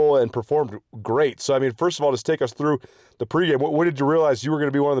that role and performed great. So, I mean, first of all, just take us through the pregame. When did you realize you were going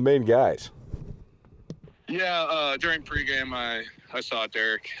to be one of the main guys? Yeah, during pregame, I saw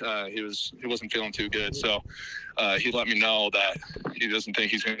Derek. He wasn't feeling too good, so he let me know that he doesn't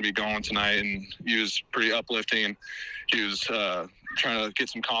think he's going to be going tonight, and he was pretty uplifting. And he was trying to get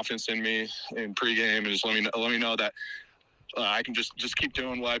some confidence in me in pregame, and just let me know that I can just keep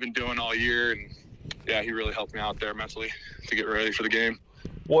doing what I've been doing all year. And yeah, he really helped me out there mentally to get ready for the game.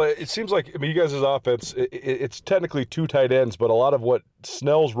 Well, it seems like, I mean, you guys' offense, it's technically two tight ends, but a lot of what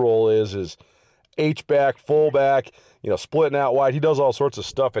Snell's role is H-back, fullback, splitting out wide. He does all sorts of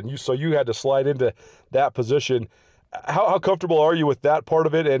stuff, and so you had to slide into that position. How comfortable are you with that part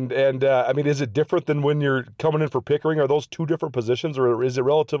of it? And I mean, is it different than when you're coming in for Pickering? Are those two different positions, or is it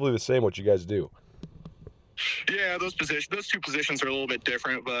relatively the same what you guys do? Yeah, those two positions are a little bit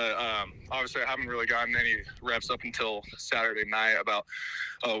different, but obviously I haven't really gotten any reps up until Saturday night about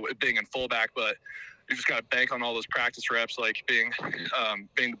being in fullback, but you just got to bank on all those practice reps, like being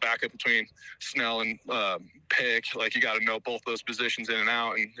the backup between Snell and Pick. Like, you got to know both those positions in and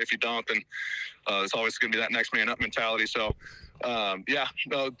out, and if you don't, then it's always going to be that next man up mentality. So,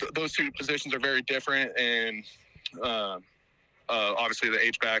 those two positions are very different, and obviously the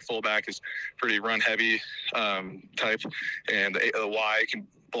H-back, fullback is pretty run-heavy type, and the Y can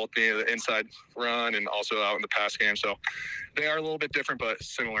both be the inside run and also out in the pass game. So they are a little bit different, but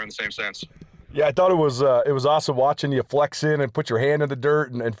similar in the same sense. Yeah, I thought it was awesome watching you flex in and put your hand in the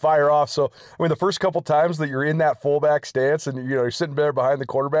dirt and fire off. So, I mean, the first couple times that you're in that fullback stance and you're sitting there behind the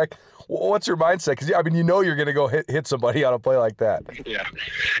quarterback, what's your mindset? Because I mean, you're going to go hit somebody on a play like that. Yeah,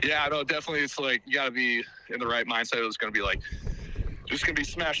 no, definitely. It's like you got to be in the right mindset. It's going to be like, it's going to be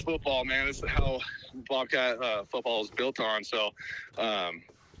smash football, man. This is how Bobcat football is built on. So, I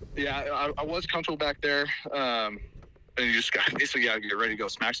was comfortable back there. And you just basically got to get ready to go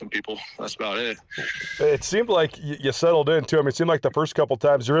smack some people. That's about it. It seemed like you settled in, too. I mean, it seemed like the first couple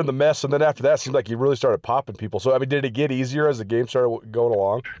times you're in the mess, and then after that, it seemed like you really started popping people. So, I mean, did it get easier as the game started going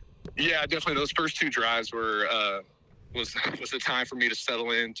along? Yeah, definitely. Those first two drives were was the time for me to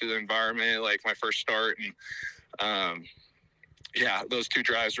settle into the environment, like my first start. And, those two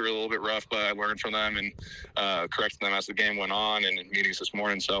drives were a little bit rough, but I learned from them and corrected them as the game went on and in meetings this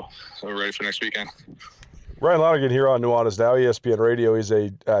morning. So we're ready for next weekend. Ryan Lonergan here on Nuanez Now, ESPN Radio. He's a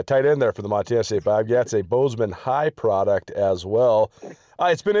tight end there for the Montana State Bobcats, a Bozeman High product as well.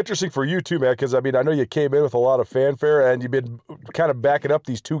 It's been interesting for you too, man, because, I mean, I know you came in with a lot of fanfare, and you've been kind of backing up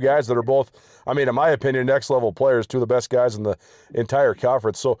these two guys that are both, I mean, in my opinion, next-level players, two of the best guys in the entire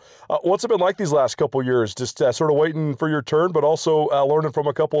conference. So what's it been like these last couple years, just sort of waiting for your turn, but also learning from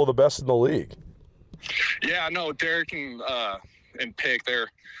a couple of the best in the league? Yeah, no, Derek and Pick,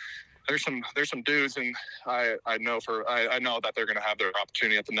 there's some dudes, and I know that they're going to have their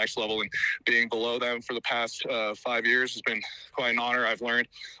opportunity at the next level, and being below them for the past 5 years has been quite an honor. I've learned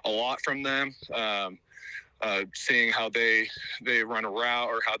a lot from them, seeing how they run a route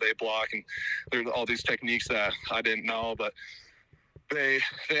or how they block, and there's all these techniques that I didn't know, but they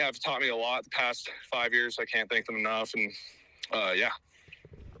have taught me a lot the past 5 years. I can't thank them enough, and yeah.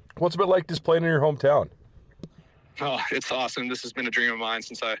 What's it been like just playing in your hometown? Oh, it's awesome. This has been a dream of mine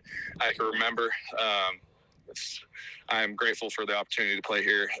since I can remember. I'm grateful for the opportunity to play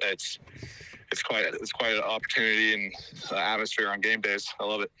here. It's quite an opportunity and atmosphere on game days. I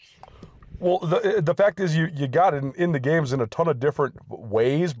love it. Well, the fact is you got in the games in a ton of different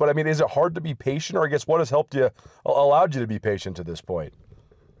ways, but I mean, is it hard to be patient, or I guess what has allowed you to be patient to this point?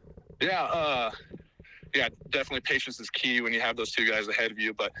 Yeah, definitely patience is key when you have those two guys ahead of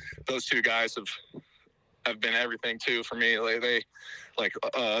you, but those two guys have been everything too for me. They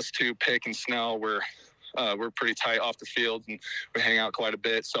us two, Pick and Snell, we're pretty tight off the field, and we hang out quite a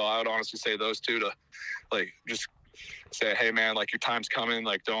bit. So I would honestly say those two to just say, hey man, your time's coming.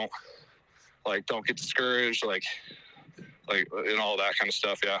 Don't get discouraged. And all that kind of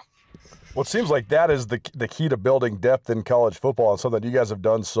stuff. Yeah. Well, it seems like that is the key to building depth in college football, and something you guys have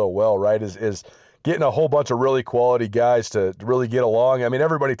done so well, right? Is getting a whole bunch of really quality guys to really get along. I mean,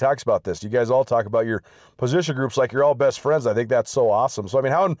 everybody talks about this. You guys all talk about your position groups like you're all best friends. I think that's so awesome. So, I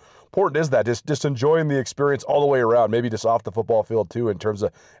mean, how important is that? Just enjoying the experience all the way around, maybe just off the football field too, in terms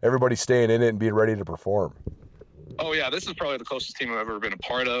of everybody staying in it and being ready to perform. Oh, yeah, this is probably the closest team I've ever been a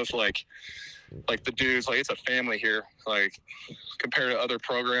part of. Like the dudes, it's a family here, compared to other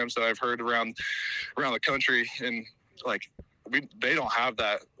programs that I've heard around the country. And, they don't have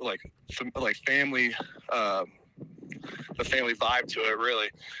that family, the family vibe to it really,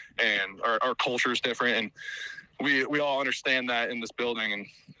 and our culture is different, and we all understand that in this building, and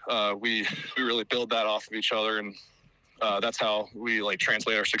we really build that off of each other, and that's how we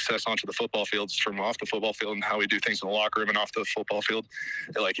translate our success onto the football fields from off the football field, and how we do things in the locker room and off the football field,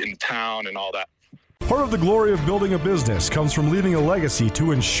 in town and all that. Part of the glory of building a business comes from leaving a legacy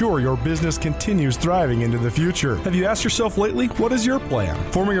to ensure your business continues thriving into the future. Have you asked yourself lately, what is your plan?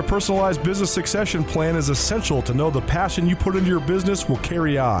 Forming a personalized business succession plan is essential to know the passion you put into your business will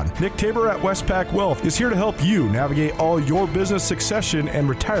carry on. Nick Tabor at Westpac Wealth is here to help you navigate all your business succession and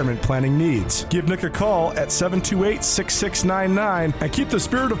retirement planning needs. Give Nick a call at 728-6699 and keep the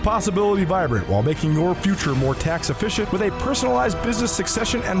spirit of possibility vibrant while making your future more tax efficient with a personalized business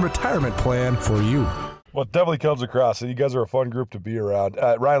succession and retirement plan for you. Well, it definitely comes across, and you guys are a fun group to be around.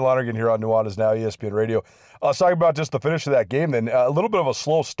 Ryan Lonergan here on Nuanez Now, ESPN Radio. I was talking about just the finish of that game, then a little bit of a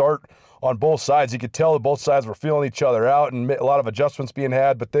slow start on both sides. You could tell that both sides were feeling each other out and a lot of adjustments being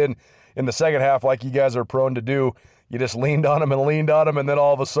had, but then in the second half, like you guys are prone to do, you just leaned on them, and then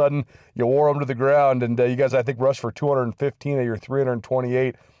all of a sudden you wore them to the ground, and you guys, I think, rushed for 215 of your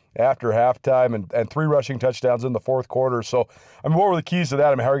 328 after halftime, and 3 rushing touchdowns in the fourth quarter. So, I mean, what were the keys to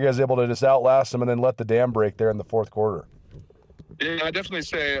that? I mean, how are you guys able to just outlast them and then let the dam break there in the fourth quarter? Yeah, I definitely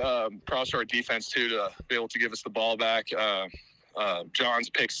say props to our defense, too, to be able to give us the ball back. John's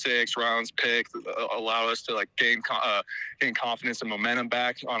pick 6, Ron's pick allow us to gain confidence and momentum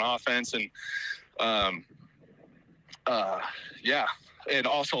back on offense, and yeah. And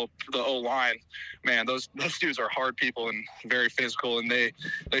also the O-line, man, those dudes are hard people and very physical, and they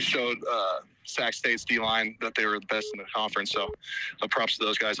showed Sac State's D-line that they were the best in the conference. So props to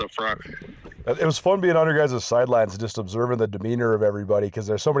those guys up front. It was fun being on your guys' sidelines and just observing the demeanor of everybody, because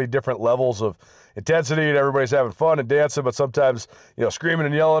there's so many different levels of intensity, and everybody's having fun and dancing, but sometimes, screaming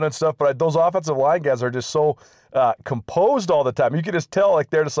and yelling and stuff. But those offensive line guys are just so composed all the time. You can just tell,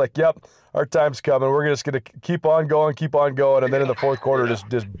 they're just yep, our time's coming. We're just going to keep on going. And then in the fourth quarter, just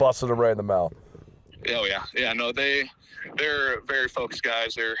busting them right in the mouth. Oh, yeah. Yeah, no, they're very focused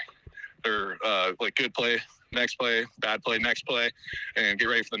guys. They're good play, next play, bad play, next play, and get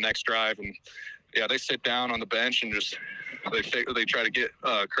ready for the next drive. And, yeah, they sit down on the bench and just they try to get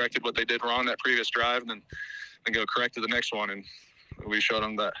corrected what they did wrong that previous drive, and then go correct to the next one. And we showed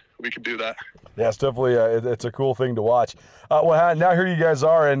them that we could do that. Yeah, it's definitely it's a cool thing to watch. Well, now here you guys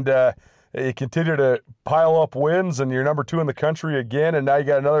are, and you continue to pile up wins, and you're number 2 in the country again, and now you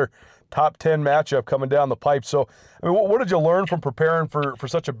got another top 10 matchup coming down the pipe. So, I mean, what did you learn from preparing for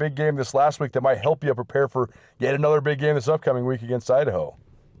such a big game this last week that might help you prepare for yet another big game this upcoming week against Idaho?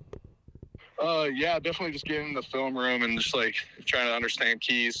 Yeah, definitely just getting in the film room and just like trying to understand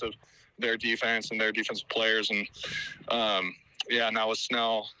keys of their defense and their defensive players. And now with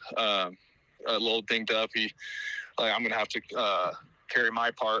Snell a little dinged up, I'm gonna have to carry my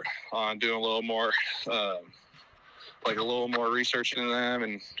part on doing a little more research into them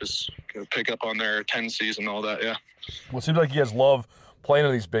and just pick up on their tendencies and all that. Yeah. Well, it seems like you guys love playing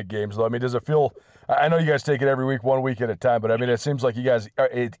in these big games, though. I mean, does it feel? I know you guys take it every week, 1 week at a time, but I mean, it seems like you guys,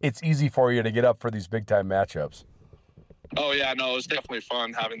 it's easy for you to get up for these big time matchups. Oh yeah, no, it was definitely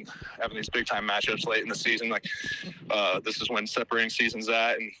fun having these big time matchups late in the season. Like, this is when separating season's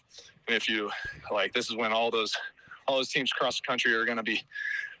at, and if you this is when all those teams across the country are going to be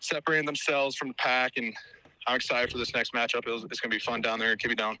separating themselves from the pack, and I'm excited for this next matchup. It's going to be fun down there in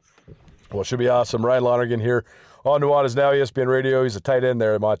Kibbydown. Well, it should be awesome. Ryan Lonergan here on Nuanez Now, ESPN Radio. He's a tight end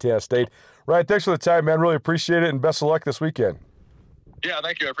there at Montana State. Ryan, thanks for the time, man. Really appreciate it, and best of luck this weekend. Yeah,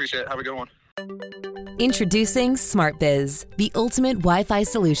 thank you. I appreciate it. Have a good one. Introducing SmartBiz, the ultimate Wi-Fi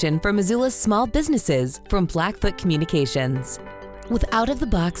solution for Missoula's small businesses from Blackfoot Communications. With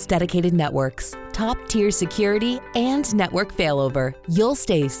out-of-the-box dedicated networks, top-tier security, and network failover, you'll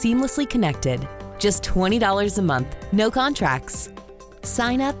stay seamlessly connected. Just $20 a month, no contracts.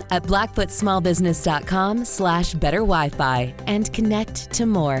 Sign up at blackfootsmallbusiness.com/better Wi-Fi and connect to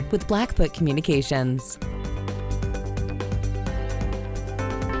more with Blackfoot Communications.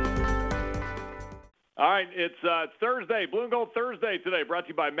 All right, it's Thursday, Blue and Gold Thursday today, brought to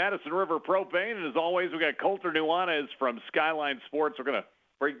you by Madison River Propane. And as always, we got Colter Nuanez from Skyline Sports. We're going to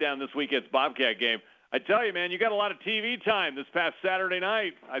break down this weekend's Bobcat game. I tell you, man, you got a lot of TV time this past Saturday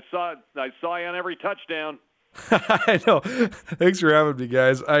night. I saw you on every touchdown. I know. Thanks for having me,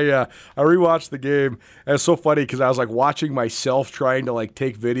 guys. I rewatched the game, and it's so funny because I was watching myself trying to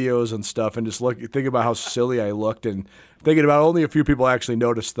take videos and stuff, and just thinking about how silly I looked, and thinking about only a few people actually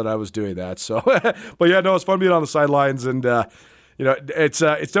noticed that I was doing that. So, but yeah, no, it's fun being on the sidelines, and it's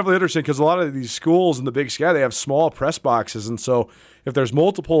definitely interesting because a lot of these schools in the Big Sky, they have small press boxes, and so if there's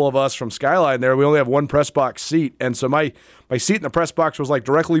multiple of us from Skyline there, we only have one press box seat, and so my seat in the press box was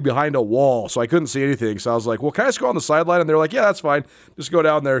directly behind a wall, so I couldn't see anything. So I was like, well, can I just go on the sideline? And they're like, yeah, that's fine. Just go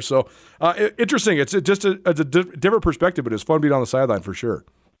down there. So interesting. It's a different perspective, but it's fun being on the sideline for sure.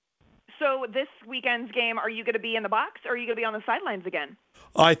 So this weekend's game, are you going to be in the box or are you going to be on the sidelines again?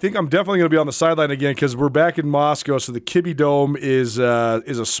 I think I'm definitely going to be on the sideline again because we're back in Moscow, so the Kibby Dome is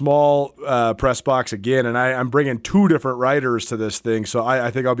a small press box again, and I'm bringing two different writers to this thing, so I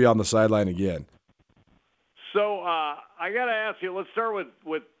think I'll be on the sideline again. So I got to ask you, let's start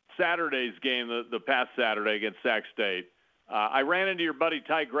with Saturday's game, the past Saturday against Sac State. I ran into your buddy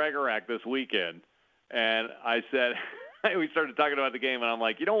Ty Gregorak this weekend, and I said, we started talking about the game, and I'm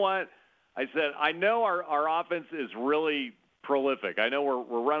like, you know what? I said, I know our offense is really prolific. I know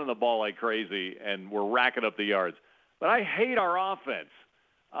we're running the ball like crazy, and we're racking up the yards. But I hate our offense.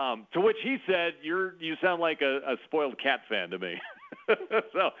 To which he said, you sound like a spoiled cat fan to me.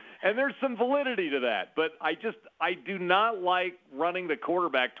 And there's some validity to that. But I do not like running the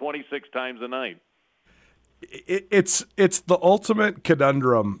quarterback 26 times a night. It's the ultimate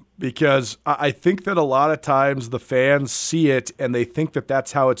conundrum because I think that a lot of times the fans see it and they think that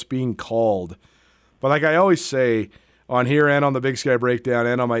that's how it's being called. But like I always say on here and on the Big Sky Breakdown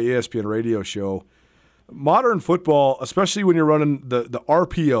and on my ESPN radio show, modern football, especially when you're running the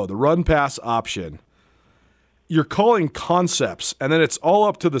RPO, the run-pass option, you're calling concepts, and then it's all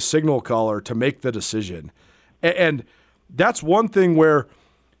up to the signal caller to make the decision. And that's one thing where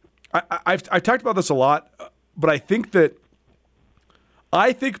I've talked about this a lot, but I think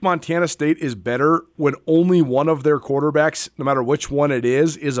Montana State is better when only one of their quarterbacks, no matter which one it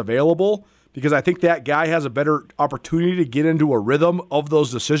is available, because I think that guy has a better opportunity to get into a rhythm of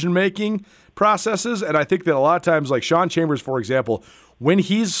those decision-making processes. And I think that a lot of times, like Sean Chambers, for example, when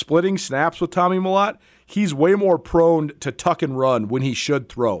he's splitting snaps with Tommy Mellott, he's way more prone to tuck and run when he should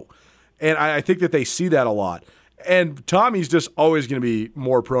throw. And I think that they see that a lot. And Tommy's just always going to be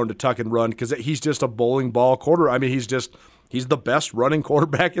more prone to tuck and run because he's just a bowling ball quarterback. I mean, he's the best running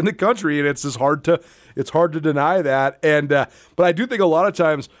quarterback in the country, and it's hard to deny that. And but I do think a lot of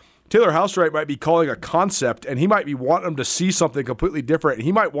times Taylor Housewright might be calling a concept, and he might be wanting them to see something completely different. And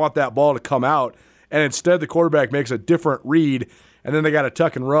he might want that ball to come out, and instead the quarterback makes a different read, and then they got to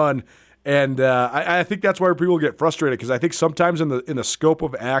tuck and run. And I think that's why people get frustrated because I think sometimes in the scope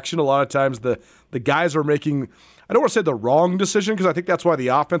of action, a lot of times the guys are making I don't want to say the wrong decision, because I think that's why the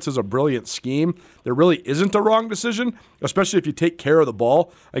offense is a brilliant scheme. There really isn't a wrong decision, especially if you take care of the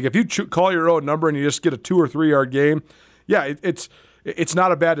ball. Like if you call your own number and you just get a 2 or 3 yard game, yeah, it's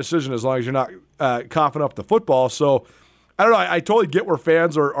not a bad decision as long as you're not coughing up the football. So I don't know. I totally get where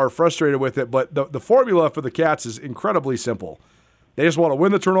fans are frustrated with it, but the formula for the Cats is incredibly simple. They just want to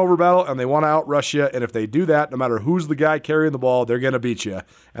win the turnover battle, and they want to outrush you. And if they do that, no matter who's the guy carrying the ball, they're going to beat you.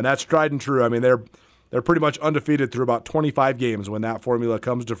 And that's tried and true. I mean, they're pretty much undefeated through about 25 games when that formula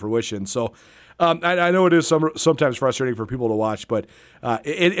comes to fruition. So I know it is sometimes frustrating for people to watch, but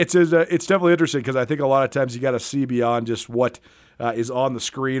it's definitely interesting, because I think a lot of times you got to see beyond just what is on the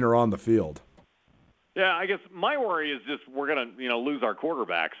screen or on the field. Yeah, I guess my worry is just we're going to lose our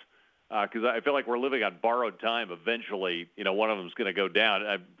quarterbacks. Because I feel like we're living on borrowed time. Eventually, one of them is going to go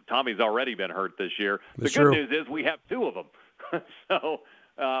down. Tommy's already been hurt this year. That's the good true. news is we have 2 of them. So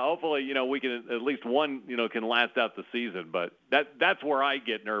hopefully, we can at least one, can last out the season. But that's where I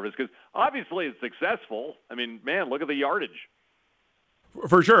get nervous, because obviously it's successful. I mean, man, look at the yardage.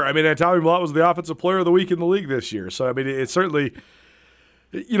 For sure. I mean, Tommy Mellott was the offensive player of the week in the league this year. So, I mean, it's certainly,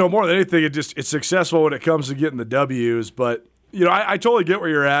 more than anything, it's successful when it comes to getting the W's. But, I totally get where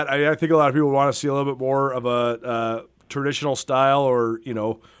you're at. I think a lot of people want to see a little bit more of a traditional style or,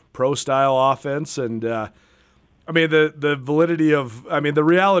 pro-style offense. And, I mean, the validity of – I mean, the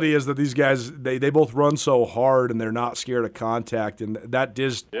reality is that these guys, they both run so hard and they're not scared of contact. And that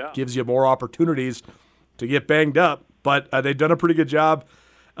gives you more opportunities to get banged up. But they've done a pretty good job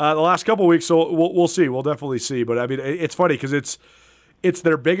the last couple of weeks, so we'll see. We'll definitely see. But, I mean, it's funny because it's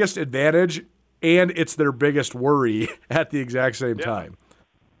their biggest advantage and it's their biggest worry at the exact same time.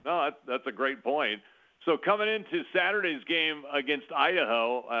 No, that's a great point. So coming into Saturday's game against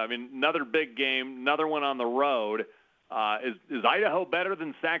Idaho, I mean, another big game, another one on the road. Is Idaho better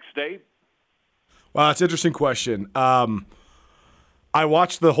than Sac State? Well, that's an interesting question. I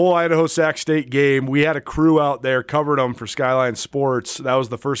watched the whole Idaho Sac State game. We had a crew out there covering them for Skyline Sports. That was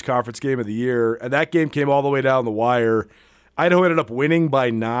the first conference game of the year, and that game came all the way down the wire. Idaho ended up winning by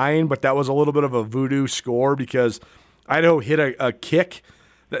 9, but that was a little bit of a voodoo score because Idaho hit a kick.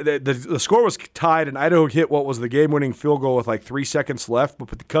 The score was tied, and Idaho hit what was the game-winning field goal with like 3 seconds left.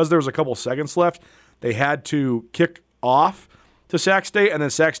 But because there was a couple seconds left, they had to kick off to Sac State, and then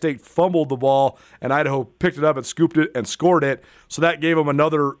Sac State fumbled the ball, and Idaho picked it up and scooped it and scored it. So that gave them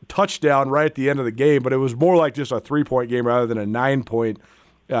another touchdown right at the end of the game, but it was more like just a 3-point game rather than a 9-point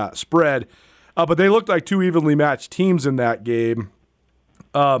spread. But they looked like 2 evenly matched teams in that game.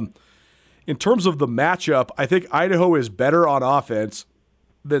 In terms of the matchup, I think Idaho is better on offense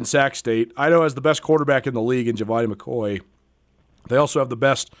than Sac State. Idaho has the best quarterback in the league in Giovanni McCoy. They also have the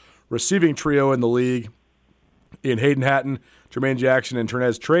best receiving trio in the league in Hayden Hatton, Jermaine Jackson, and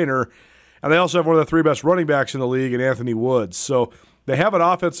Ternez Traynor. And they also have one of the 3 best running backs in the league in Anthony Woods. So they have an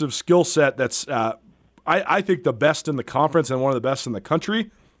offensive skill set that's, I think, the best in the conference and one of the best in the country.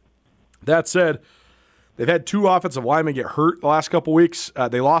 That said, they've had 2 offensive linemen get hurt the last couple weeks.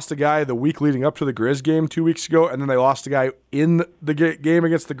 They lost a guy the week leading up to the Grizz game 2 weeks ago, and then they lost a guy in the game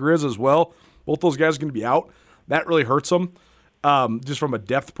against the Grizz as well. Both those guys are going to be out. That really hurts them just from a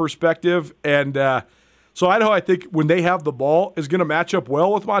depth perspective. And so Idaho, I think, when they have the ball, is going to match up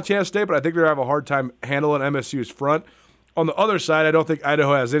well with Montana State, but I think they're going to have a hard time handling MSU's front. On the other side, I don't think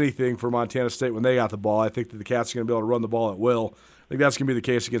Idaho has anything for Montana State when they got the ball. I think that the Cats are going to be able to run the ball at will. I think that's going to be the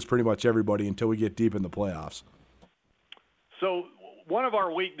case against pretty much everybody until we get deep in the playoffs. So one of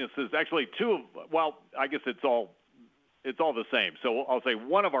our weaknesses, actually 2 of, well, I guess it's all the same. So I'll say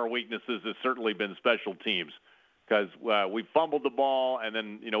one of our weaknesses has certainly been special teams because we fumbled the ball, and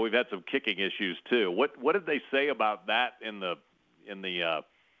then we've had some kicking issues too. What did they say about that in the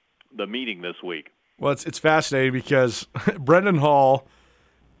meeting this week? Well, it's fascinating because Brendan Hall,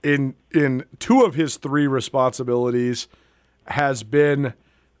 in 2 of his 3 responsibilities, has been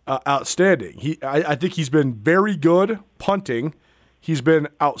outstanding. I think he's been very good punting. He's been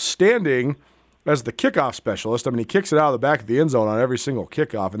outstanding as the kickoff specialist. I mean, he kicks it out of the back of the end zone on every single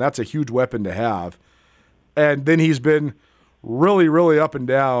kickoff, and that's a huge weapon to have. And then he's been really, really up and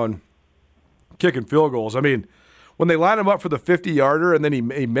down kicking field goals. I mean, when they line him up for the 50-yarder and then he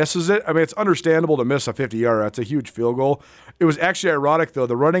misses it, I mean, it's understandable to miss a 50-yarder. That's a huge field goal. It was actually ironic, though.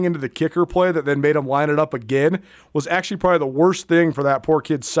 The running into the kicker play that then made him line it up again was actually probably the worst thing for that poor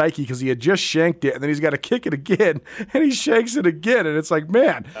kid's psyche because he had just shanked it, and then he's got to kick it again, and he shanks it again. And it's like,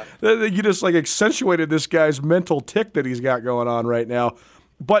 man, you just like accentuated this guy's mental tick that he's got going on right now.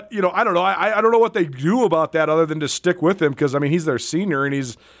 But, I don't know. I don't know what they do about that other than to stick with him because, I mean, he's their senior,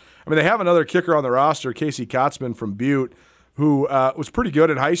 and they have another kicker on the roster, Casey Kotzman from Butte, who was pretty good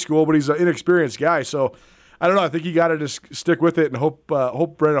in high school, but he's an inexperienced guy. So I don't know. I think you got to just stick with it and hope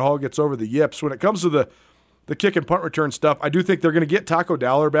Brennan Hall gets over the yips. When it comes to the kick and punt return stuff, I do think they're going to get Taco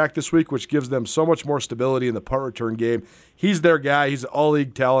Dowler back this week, which gives them so much more stability in the punt return game. He's their guy. He's an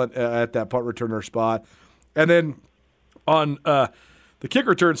all-league talent at that punt returner spot. And then on the kick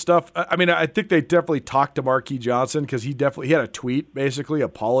return stuff, I mean, I think they definitely talked to Marquis Johnson because he had a tweet basically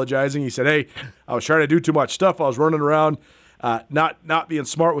apologizing. He said, hey, I was trying to do too much stuff. I was running around, not being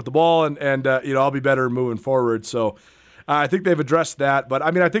smart with the ball, and I'll be better moving forward. So I think they've addressed that. But,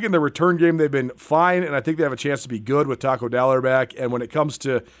 I mean, I think in the return game they've been fine, and I think they have a chance to be good with Taco Dowler back. And when it comes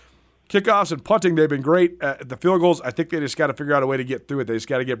to kickoffs and punting, they've been great. The field goals, I think they just got to figure out a way to get through it. They just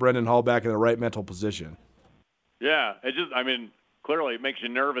got to get Brendan Hall back in the right mental position. Yeah, clearly it makes you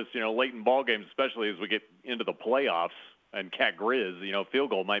nervous, late in ball games, especially as we get into the playoffs and Cat Grizz,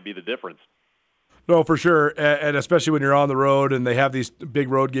 field goal might be the difference. No, for sure, and especially when you're on the road and they have these big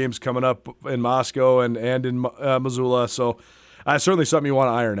road games coming up in Moscow and in Missoula. So certainly something you want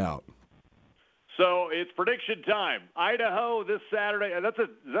to iron out. So it's prediction time. Idaho this Saturday. Is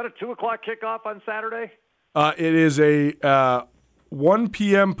that a 2 o'clock kickoff on Saturday? It is a 1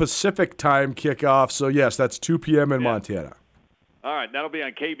 p.m. Pacific time kickoff. So, yes, that's 2 p.m. in Montana. All right, that'll be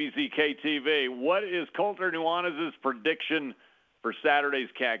on KBZ-KTV. What is Colter Nuanez's prediction for Saturday's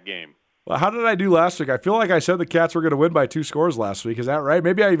Cat game? Well, how did I do last week? I feel like I said the Cats were going to win by 2 scores last week. Is that right?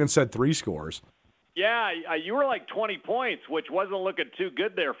 Maybe I even said 3 scores. Yeah, you were like 20 points, which wasn't looking too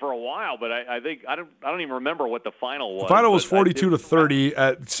good there for a while. But I think I don't even remember what the final was. The final was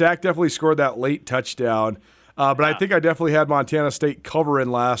 42-30. Sac definitely scored that late touchdown. But I think I definitely had Montana State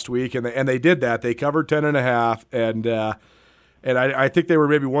covering last week, and they did that. They covered 10.5, and I think they were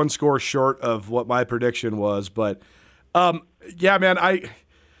maybe 1 score short of what my prediction was. But yeah, man,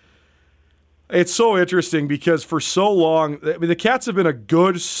 it's so interesting because for so long, the Cats have been a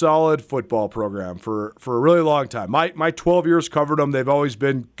good, solid football program for a really long time. My 12 years covered them. They've always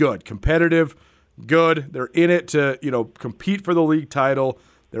been good, competitive, good. They're in it to compete for the league title.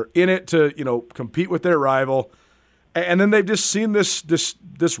 They're in it to compete with their rival. And then they've just seen this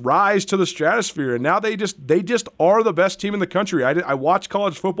rise to the stratosphere, and now they just are the best team in the country. I watch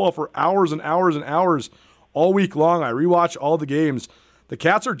college football for hours and hours and hours all week long. I rewatch all the games. The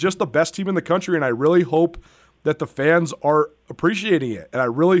Cats are just the best team in the country, and I really hope that the fans are appreciating it, and I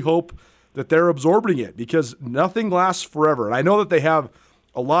really hope that they're absorbing it because nothing lasts forever. And I know that they have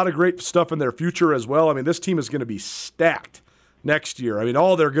a lot of great stuff in their future as well. I mean, this team is going to be stacked next year. I mean,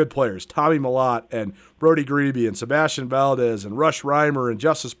 all their good players, Tommy Millott and Brody Grebe and Sebastian Valdez and Rush Reimer and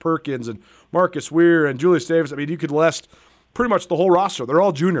Justice Perkins and Marcus Weir and Julius Davis. I mean, you could list pretty much the whole roster. They're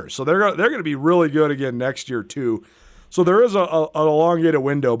all juniors, so they're going to be really good again next year too. So there is an elongated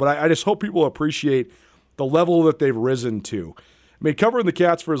window, but I just hope people appreciate the level that they've risen to. I mean, covering the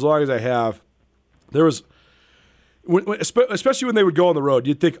Cats for as long as I have, there was, especially when they would go on the road,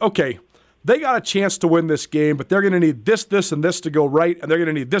 you'd think, okay, they got a chance to win this game, but they're going to need this, this, and this to go right, and they're going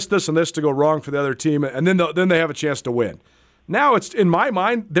to need this, this, and this to go wrong for the other team, and then they have a chance to win. Now, it's in my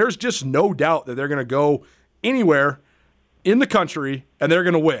mind, there's just no doubt that they're going to go anywhere in the country, and they're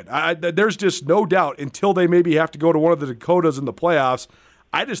going to win. There's just no doubt until they maybe have to go to one of the Dakotas in the playoffs.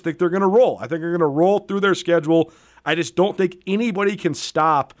 I just think they're going to roll. I think they're going to roll through their schedule. I just don't think anybody can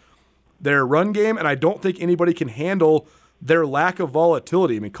stop their run game, and I don't think anybody can handle their lack of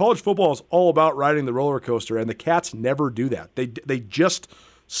volatility. I mean, college football is all about riding the roller coaster, and the Cats never do that. They just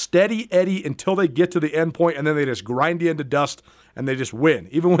steady Eddie until they get to the end point, and then they just grind you into dust, and they just win.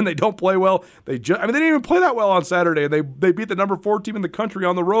 Even when they don't play well, they didn't even play that well on Saturday, and they beat the number 4 team in the country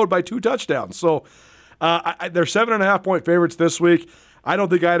on the road by 2 touchdowns. So they're 7.5-point favorites this week. I don't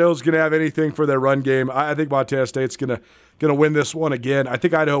think Idaho's going to have anything for their run game. I think Montana State's going to win this one again. I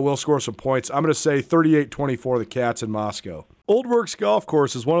think Idaho will score some points. I'm going to say 38-24 the Cats in Moscow. Old Works Golf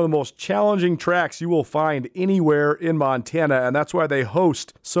Course is one of the most challenging tracks you will find anywhere in Montana, and that's why they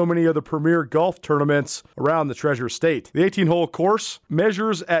host so many of the premier golf tournaments around the Treasure State. The 18-hole course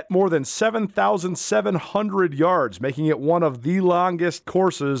measures at more than 7,700 yards, making it one of the longest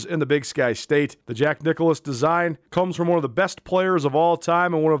courses in the Big Sky State. The Jack Nicklaus design comes from one of the best players of all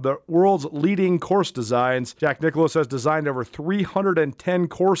time and one of the world's leading course designs. Jack Nicklaus has designed over 310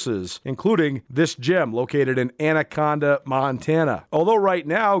 courses, including this gem located in Anaconda, Montana. Montana. Although right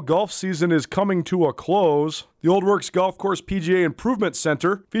now, golf season is coming to a close, the Old Works Golf Course PGA Improvement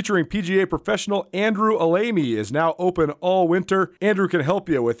Center, featuring PGA professional Andrew Alamy, is now open all winter. Andrew can help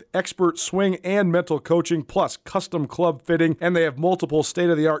you with expert swing and mental coaching, plus custom club fitting, and they have multiple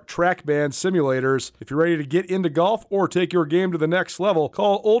state-of-the-art TrackMan simulators. If you're ready to get into golf or take your game to the next level,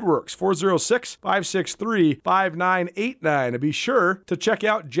 call Old Works 406-563-5989, and be sure to check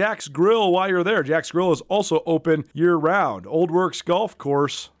out Jack's Grill while you're there. Jack's Grill is also open year-round. Old Works Golf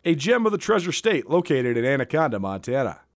Course, a gem of the Treasure State located in Anaconda, Montana.